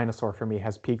the Good Dinosaur for me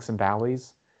has peaks and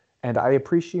valleys, and I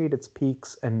appreciate its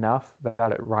peaks enough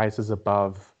that it rises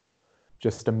above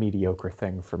just a mediocre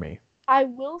thing for me. I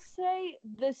will say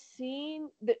the scene,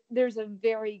 there's a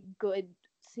very good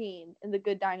scene in The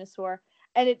Good Dinosaur,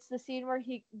 and it's the scene where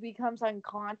he becomes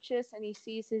unconscious and he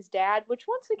sees his dad, which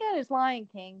once again is Lion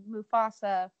King,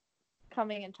 Mufasa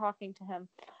coming and talking to him.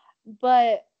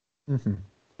 But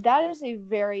that is a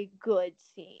very good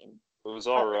scene. It was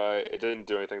alright. It didn't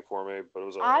do anything for me, but it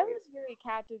was alright. I was very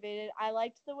captivated. I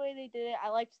liked the way they did it. I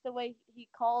liked the way he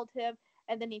called him,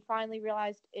 and then he finally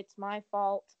realized it's my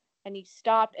fault, and he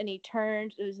stopped and he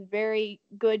turned. It was very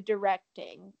good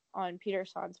directing on Peter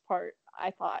San's part, I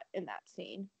thought, in that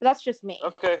scene. But that's just me.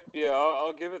 Okay, yeah,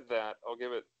 I'll give it that. I'll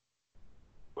give it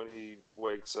when he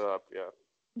wakes up, yeah.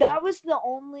 That was the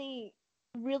only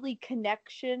really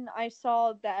connection I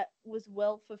saw that was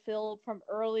well fulfilled from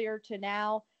earlier to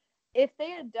now. If they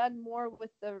had done more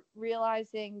with the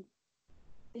realizing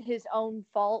his own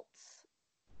faults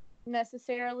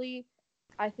necessarily,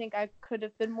 I think I could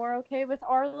have been more okay with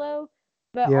Arlo.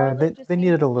 But yeah, Arlo they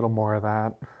needed a little more of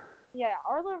that. Yeah,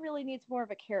 Arlo really needs more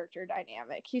of a character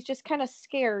dynamic. He's just kind of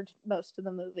scared most of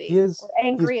the movie. He's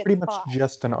angry pretty at much Spot.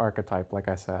 just an archetype, like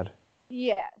I said.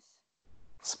 Yes.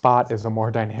 Spot is a more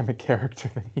dynamic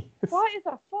character than he is. Spot is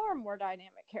a far more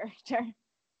dynamic character.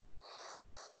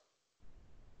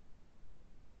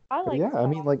 I like Spot. I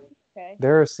mean,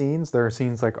 there are scenes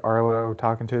like Arlo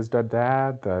talking to his dead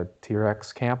dad, the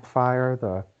T-Rex campfire,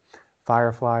 the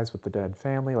fireflies with the dead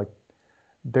family.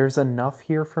 There's enough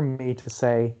here for me to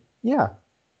say, yeah,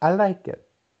 I like it.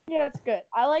 Yeah, it's good.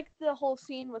 I like the whole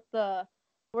scene with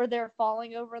where they're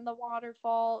falling over in the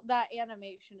waterfall. That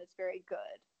animation is very good.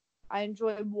 I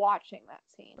enjoy watching that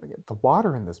scene. The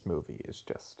water in this movie is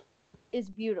just is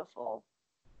beautiful.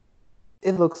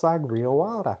 It looks like real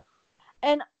water.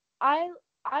 And I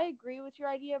agree with your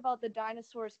idea about the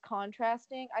dinosaurs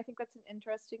contrasting. I think that's an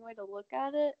interesting way to look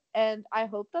at it, and I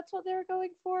hope that's what they were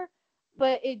going for.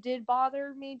 But it did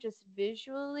bother me just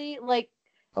visually. Like,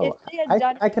 if they had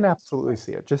done I can absolutely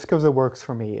see it. Just because it works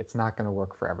for me, it's not going to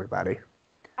work for everybody.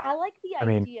 I like the I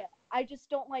mean- idea. I just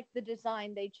don't like the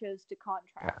design they chose to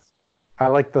contrast. I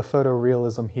like the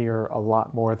photorealism here a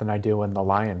lot more than I do in The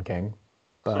Lion King,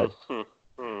 but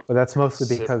that's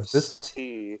mostly because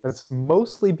that's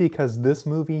mostly because this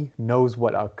movie knows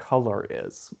what a color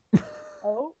is.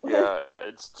 Oh, Yeah,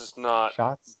 it's just not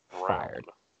Shots brown. fired.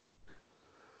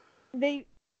 they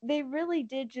really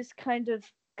did just kind of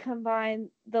combine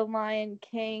the Lion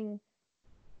King,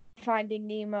 Finding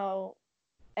Nemo,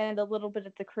 and a little bit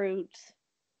of the Croods,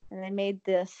 and they made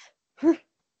this.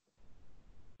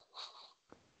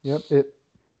 Yep,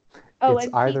 Oh, it's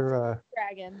and either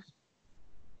Dragon.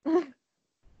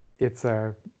 it's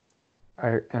an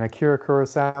Akira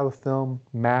Kurosawa film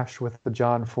mashed with the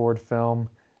John Ford film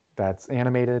that's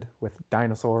animated with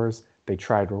dinosaurs. They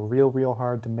tried real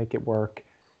hard to make it work.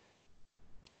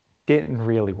 Didn't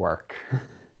really work.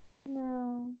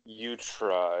 No. You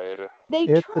tried. They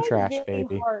It's a tried trash very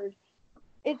baby. hard.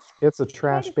 It's a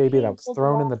trash of baby that was painful to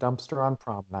thrown in the watch. dumpster on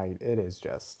prom night. It is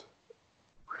just.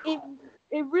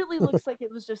 It really looks like it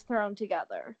was just thrown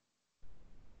together.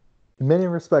 In many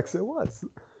respects, it was.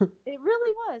 It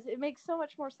really was. It makes so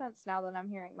much more sense now that I'm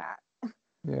hearing that.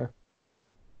 Yeah.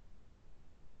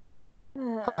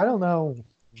 I don't know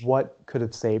what could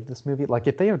have saved this movie. Like,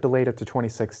 if they had delayed it to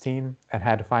 2016 and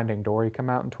had Finding Dory come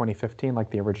out in 2015, like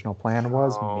the original plan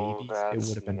was, maybe it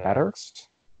would have been better.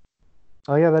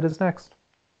 Oh yeah, that is next.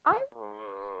 I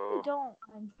don't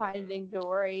mind Finding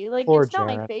Dory. Like, Poor it's not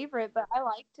my Jared. favorite, but I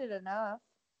liked it enough.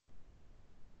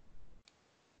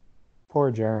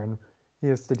 Poor Jaren. He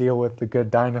has to deal with the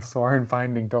Good Dinosaur and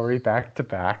Finding Dory back to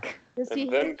back.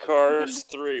 And then Cars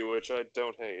 3, which I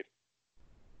don't hate.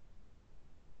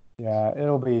 Yeah,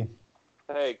 it'll be.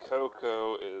 Hey,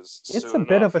 Coco is It's soon a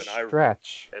bit enough, of a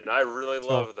stretch. and I really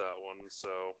love that one,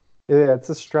 so... Yeah, it's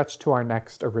a stretch to our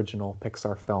next original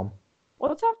Pixar film.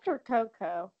 What's after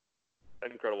Coco?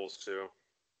 Incredibles 2,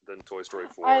 then Toy Story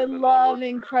 4. I and then love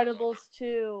Onward. Incredibles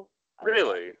 2.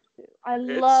 Really? I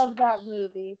love that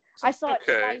movie. I saw it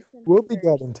okay. twice in We'll be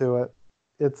theaters. getting to it.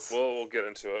 We'll get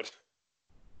into it.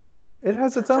 It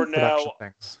has its For own production now-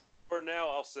 things. For now,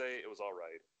 I'll say it was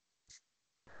alright.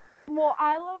 Well,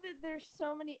 I love it. There's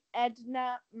so many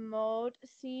Edna Mode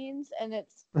scenes, and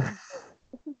it's...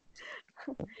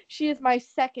 She is my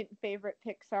second favorite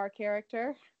Pixar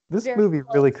character. This Very movie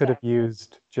well really could have said.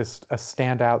 used just a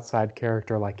standout side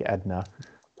character like Edna.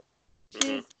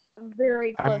 She's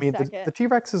very close I mean, second. the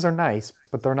T-Rexes are nice,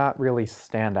 but they're not really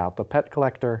standout. The pet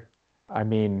collector, I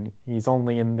mean, he's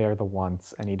only in there the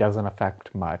once, and he doesn't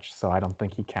affect much, so I don't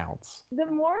think he counts. The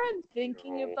more I'm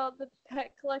thinking about the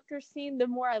pet collector scene, the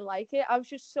more I like it. I was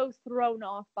just so thrown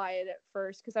off by it at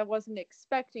first because I wasn't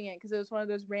expecting it because it was one of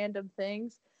those random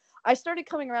things. I started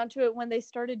coming around to it when they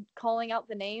started calling out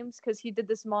the names because he did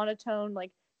this monotone, like,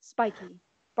 Spiky,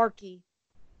 Barky,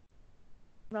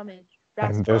 Rummage,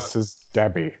 And Rascal. this is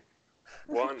Debbie.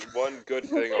 One good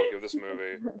thing I'll give this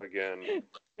movie, again,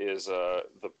 is the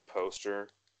poster.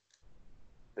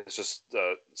 It's just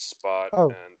Spot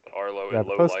and Arlo Yeah, in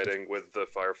the low poster. lighting with the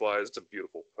fireflies. It's a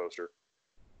beautiful poster.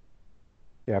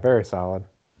 Yeah, very solid.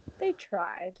 They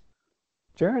tried.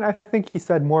 Jared, I think he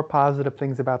said more positive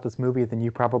things about this movie than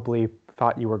you probably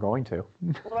thought you were going to.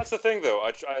 Well, that's the thing, though.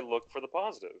 I look for the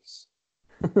positives.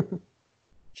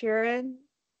 Jaron,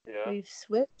 Yeah. we've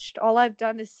switched. All I've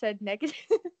done is said negative.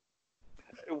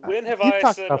 When have You I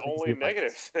talked said about things only you liked.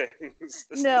 negative things?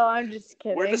 No, I'm just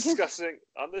kidding. We're discussing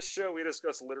on this show. We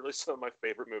discuss literally some of my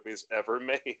favorite movies ever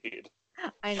made,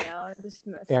 I know. I'm just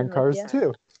messing And with Cars ya.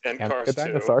 2. and And Cars Good 2,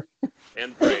 Dinosaur.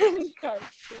 and Brave. Cars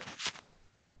 2.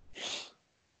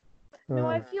 No,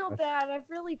 I Oh, feel gosh. bad. I've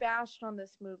really bashed on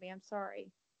this movie. I'm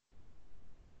sorry.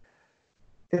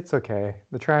 It's okay.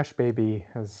 The Trash Baby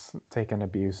has taken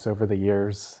abuse over the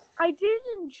years. I did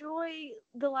enjoy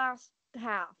the last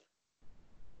half.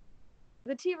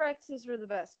 The T-Rexes were the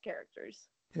best characters.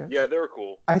 Yeah, they were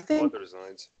cool. I I think like their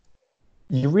designs.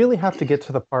 you really have to get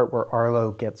to the part where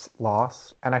Arlo gets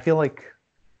lost, and I feel like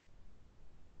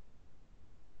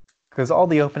because all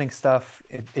the opening stuff,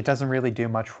 it doesn't really do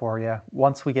much for you.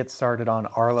 Once we get started on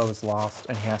Arlo is lost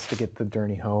and he has to get the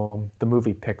journey home, the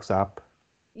movie picks up.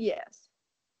 Yes.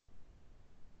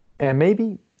 And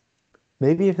maybe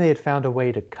if they had found a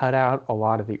way to cut out a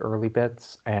lot of the early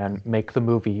bits and make the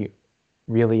movie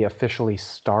really officially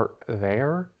start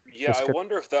there, Yeah, I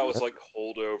wonder if that was like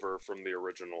holdover from the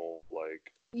original.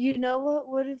 Like, You know what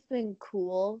would have been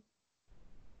cool?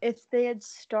 If they had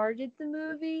started the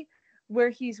movie where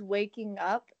he's waking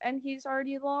up and he's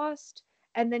already lost,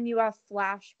 and then you have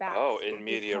flashbacks. oh, in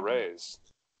media res.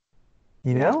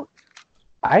 You know,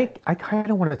 I kind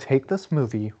of want to take this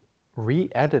movie,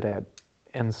 re-edit it,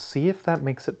 and see if that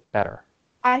makes it better.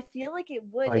 I feel like it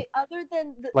would. Like- Other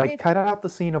than Cut out the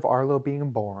scene of Arlo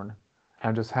being born,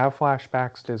 and just have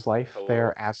flashbacks to his life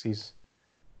there as he's.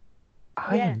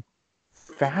 I am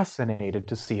fascinated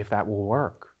to see if that will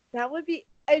work. That would be,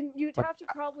 and you'd have to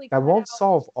probably. That won't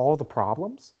solve all the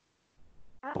problems,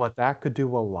 but that could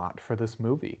do a lot for this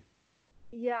movie.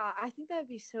 Yeah, I think that'd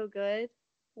be so good.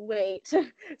 Wait,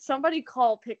 somebody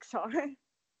call Pixar.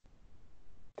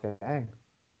 Dang.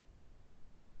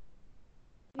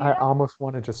 I almost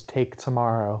want to just take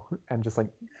tomorrow and just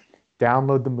like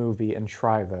download the movie and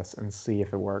try this and see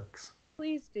if it works.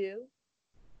 Please do.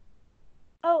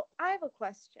 Oh, I have a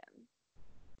question.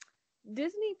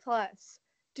 Disney Plus,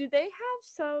 do they have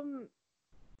some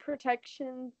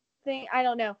protection thing? I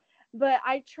don't know. But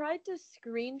I tried to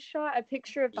screenshot a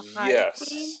picture of behind the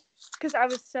scene because I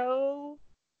was so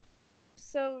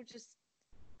just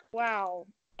wow.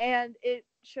 And it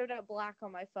showed up black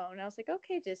on my phone. I was like,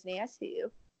 okay, Disney, I see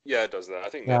you. Yeah, it does that. I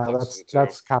think Netflix does it too.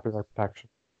 That's copyright protection.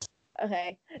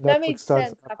 Okay. That made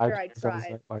sense after I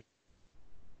tried. Like...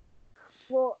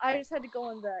 Well, I just had to go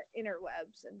on the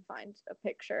interwebs and find a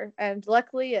picture. And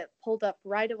luckily it pulled up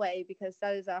right away because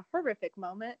that is a horrific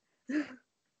moment.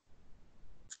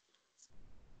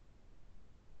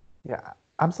 Yeah.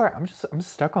 I'm sorry, I'm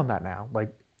stuck on that now.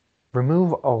 Like,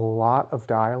 remove a lot of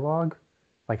dialogue.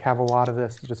 Like, have a lot of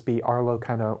this just be Arlo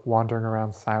kind of wandering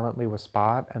around silently with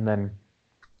Spot, and then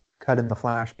cut in the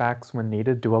flashbacks when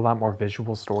needed. Do a lot more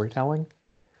visual storytelling.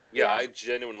 Yeah, I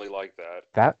genuinely like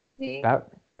that.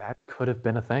 That could have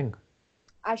been a thing.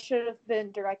 I should have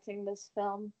been directing this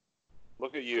film.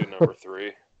 Look at you, number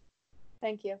 3.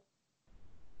 Thank you.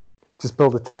 Just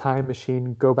build a time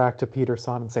machine, go back to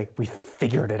Peterson and say, we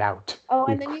figured it out. Oh,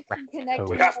 and then you can connect.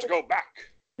 We have to go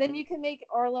back. Then you can make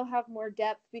Arlo have more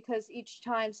depth because each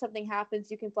time something happens,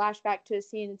 you can flash back to a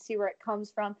scene and see where it comes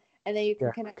from, and then you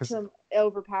can connect to him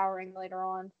overpowering later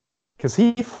on. Because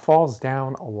he falls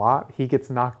down a lot. He gets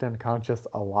knocked unconscious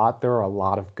a lot. There are a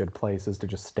lot of good places to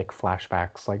just stick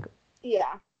flashbacks. Like,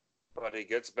 yeah. But he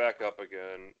gets back up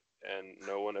again, and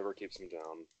no one ever keeps him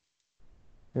down.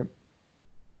 Yep.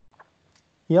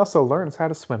 He also learns how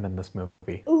to swim in this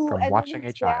movie from watching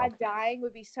a child. Dad dying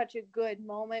would be such a good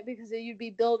moment because you'd be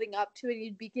building up to it.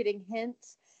 You'd be getting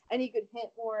hints, and you could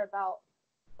hint more about.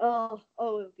 Oh, it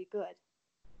would be good.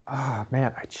 Ah,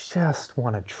 man, I just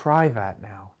want to try that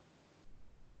now.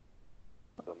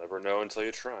 You'll never know until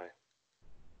you try.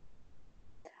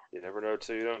 You never know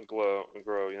until you don't grow.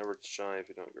 You never shine if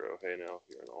you don't grow. Hey now,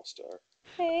 you're an all-star.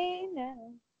 Hey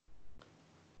now.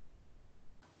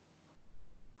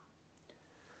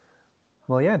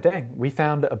 Well, yeah, dang. We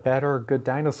found a better Good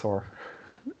Dinosaur.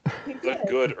 The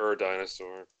Good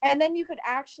Dinosaur. And then you could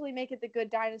actually make it the Good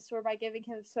Dinosaur by giving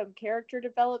him some character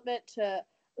development to...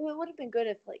 It would have been good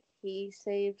if, like, he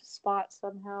saved Spot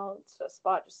somehow. So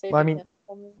Spot just saved him.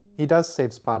 He does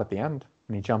save Spot at the end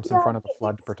when he jumps in front of the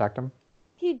flood to protect him.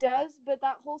 He does, but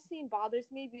that whole scene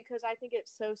bothers me because I think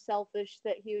it's so selfish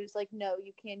that he was like, no,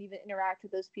 you can't even interact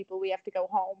with those people. We have to go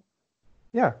home.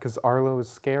 Yeah, because Arlo is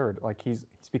scared. Like, he's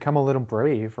become a little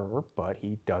braver, but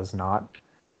he does not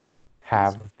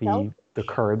have the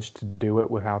courage to do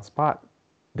it without Spot.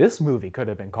 This movie could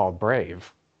have been called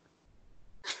Brave.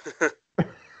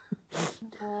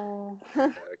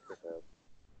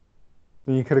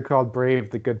 You could have called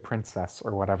Brave the Good Princess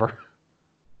or whatever.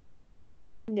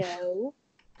 No.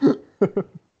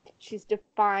 She's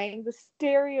defying the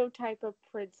stereotype of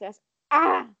princess.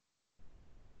 Ah!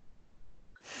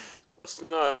 Let's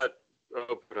not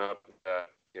open up that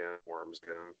can of worms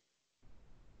again.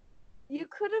 You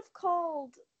could have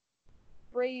called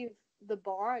Brave the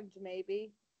Bond,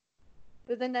 maybe.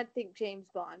 But then I'd think James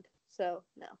Bond, so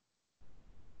no.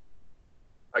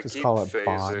 I Just keep call it phasing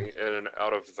Bond. in and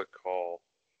out of the call.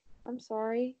 I'm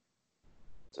sorry.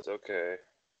 It's okay.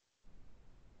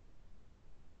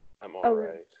 I'm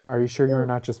alright. Are you sure you're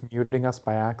not just muting us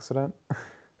by accident?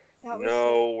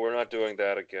 No, we're not doing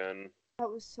that again. That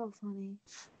was so funny.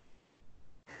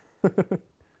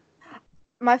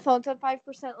 My phone's at 5%.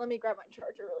 Let me grab my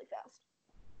charger really fast.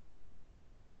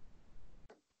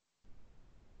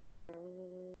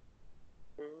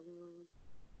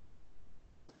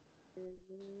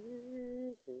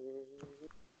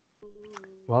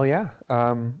 Well, yeah.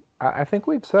 I think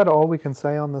we've said all we can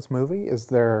say on this movie. Is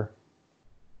there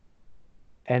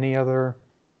any other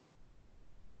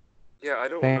Yeah, I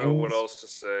don't know what things? else to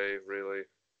say, really.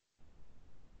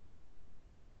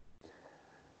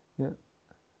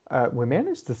 We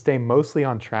managed to stay mostly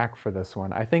on track for this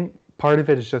one. I think part of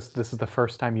it is just this is the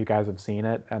first time you guys have seen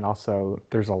it, and also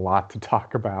there's a lot to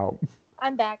talk about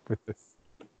I'm back. with this.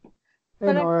 Hey,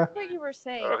 But I Nora. heard what you were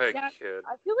saying. Oh, hey, Yeah, kid.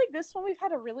 I feel like this one we've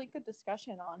had a really good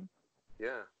discussion on.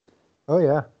 Yeah. Oh,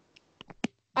 yeah.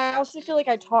 I also feel like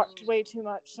I talked way too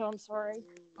much, so I'm sorry.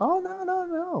 Oh,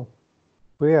 no.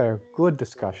 We had a good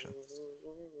discussion.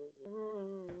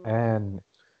 And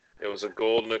It was a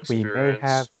golden we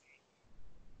experience.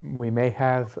 may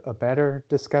have a better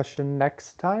discussion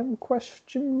next time,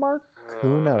 question mark?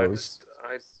 Who knows?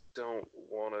 I don't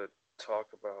want to talk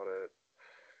about it.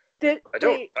 Wait,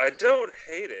 I don't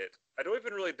hate it. I don't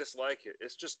even really dislike it.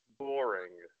 It's just boring.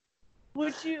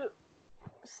 would you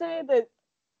say that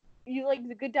you like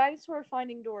The Good Dinosaur or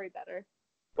Finding Dory better?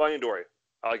 Finding Dory.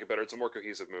 I like it better. It's a more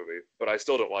cohesive movie, but I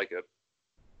still don't like it.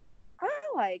 I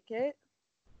like it.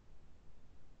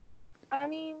 I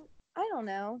mean, I don't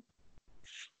know.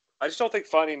 I just don't think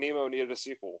Finding Nemo needed a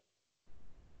sequel.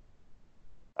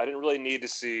 I didn't really need to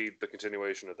see the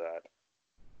continuation of that.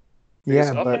 Because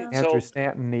Yeah, up but until... Andrew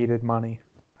Stanton needed money.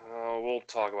 We'll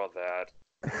talk about that.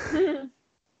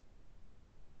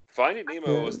 Finding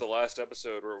Nemo was the last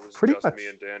episode where it was Pretty just much. me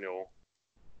and Daniel.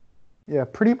 Yeah,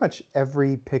 pretty much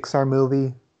every Pixar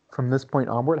movie from this point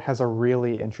onward has a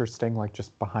really interesting, like,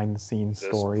 just behind-the-scenes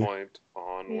story. This point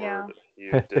onward, Yeah.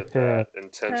 you did that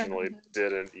intentionally,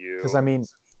 didn't you? Because, I mean,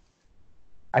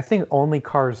 I think only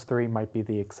Cars 3 might be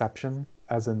the exception,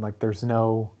 as in, like, there's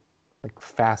no, like,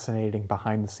 fascinating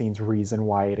behind-the-scenes reason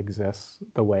why it exists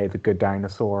the way The Good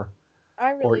Dinosaur,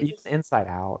 or even Inside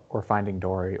Out, or Finding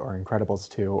Dory, or Incredibles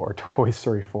 2, or Toy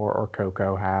Story 4, or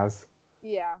Coco has.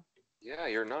 Yeah. Yeah,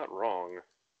 you're not wrong.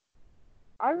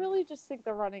 I really just think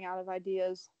they're running out of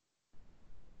ideas.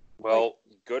 Well,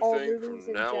 like, good thing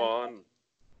from now on.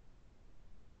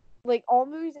 Like, all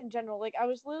movies in general. Like, I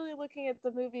was literally looking at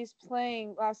the movies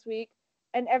playing last week,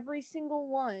 and every single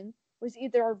one was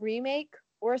either a remake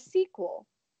or a sequel.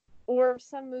 Or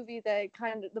some movie that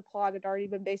kind of the plot had already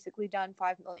been basically done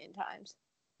 5 million times.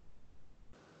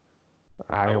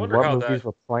 I wonder what movies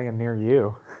were playing near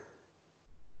you.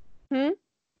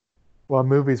 What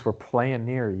movies were playing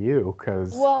near you?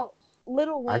 Because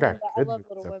Little Women. I love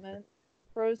Little Women.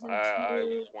 Frozen 2.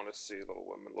 I want to see Little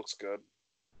Women. Looks good.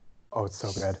 Oh, it's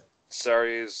so good.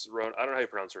 Saoirse Ronan. I don't know how you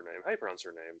pronounce her name. How do you pronounce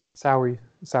her name?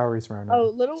 Saoirse Ronan. Oh,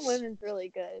 Little Women's really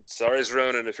good. Saoirse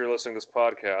Ronan, if you're listening to this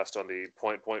podcast on the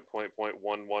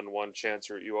 0.111 chance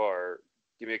you are,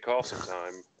 give me a call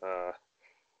sometime.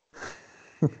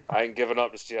 I ain't giving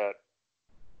up just yet.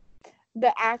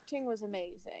 The acting was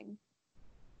amazing.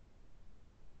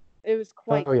 It was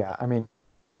quite. Oh yeah, I mean,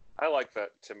 I like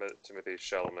that Timothée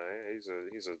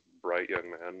Chalamet. He's a bright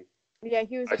young man. Yeah,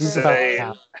 he was. I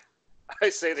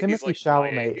say that Timothée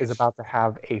Chalamet is about to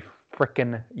have a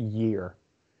frickin' year.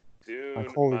 Dude,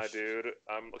 like, dude,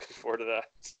 I'm looking forward to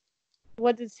that.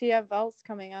 What does he have else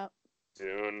coming up?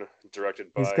 Dune,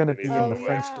 directed by. He's gonna be in The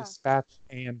French Dispatch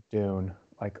and Dune.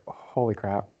 Like, holy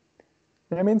crap!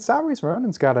 I mean, Saoirse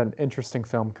Ronan's got an interesting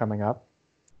film coming up.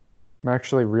 I'm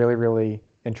actually really, really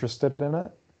interested in it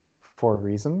for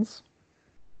reasons.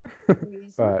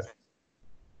 But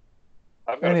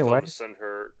I've got a film to send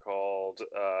her called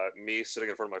me sitting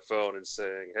in front of my phone and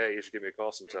saying, "Hey, you should give me a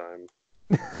call sometime."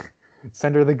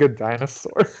 Send her The Good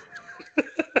Dinosaur.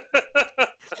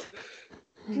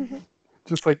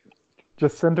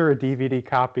 Just send her a DVD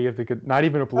copy of the good. Not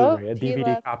even a Blu-ray, a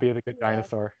DVD copy of The Good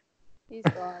Dinosaur. He's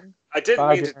gone. I didn't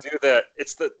mean to do that.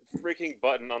 It's the freaking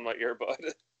button on my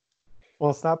earbud.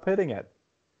 Well, stop hitting it.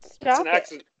 It's an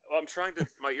accident. Well, I'm trying to.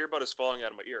 My earbud is falling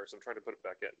out of my ear, so I'm trying to put it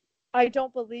back in. I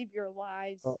don't believe your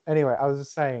lies. Well, anyway, I was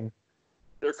just saying.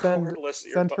 They're cordless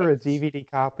earbuds. Send her a DVD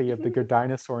copy of The Good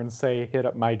Dinosaur and say, "Hit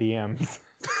up my DMs."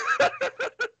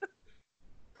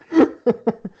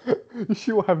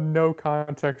 She will have no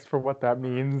context for what that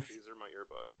means. These are my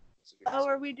earbuds. Oh,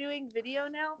 are we doing video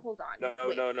now? Hold on. No.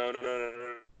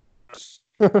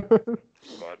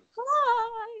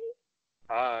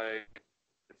 Hi.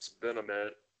 It's been a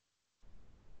minute.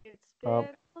 It's been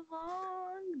a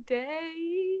long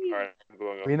day. All right, I'm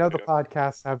going off we know video. The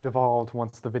podcasts have devolved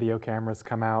once the video cameras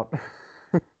come out.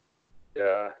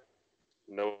 Yeah.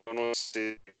 No one will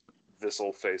see this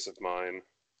old face of mine.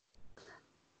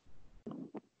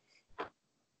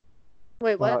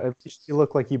 Wait, what? Well, at least you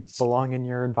look like you belong in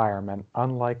your environment,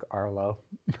 unlike Arlo.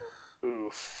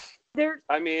 Oof.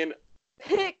 I mean,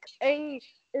 pick a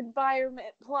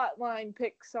environment plotline,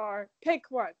 Pixar.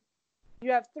 Pick one. You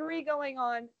have 3 going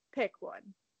on. Pick one.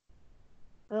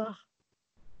 Ugh.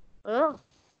 Ugh.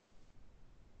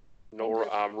 Nora,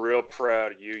 I'm real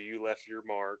proud of you. You left your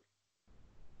mark.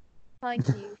 Thank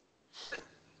you.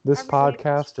 This I really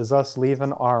podcast is us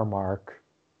leaving our mark.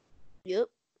 Yep.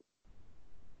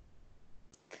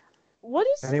 What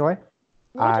is? Anyway,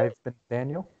 What is? I've been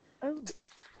Daniel. Oh,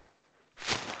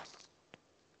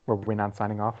 Were we not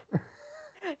signing off?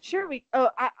 sure.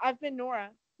 I've been Nora.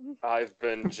 I've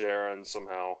been Jaren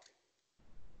somehow.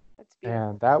 That's beautiful.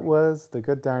 And that was The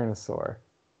Good Dinosaur.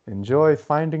 Enjoy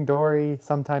Finding Dory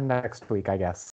sometime next week, I guess.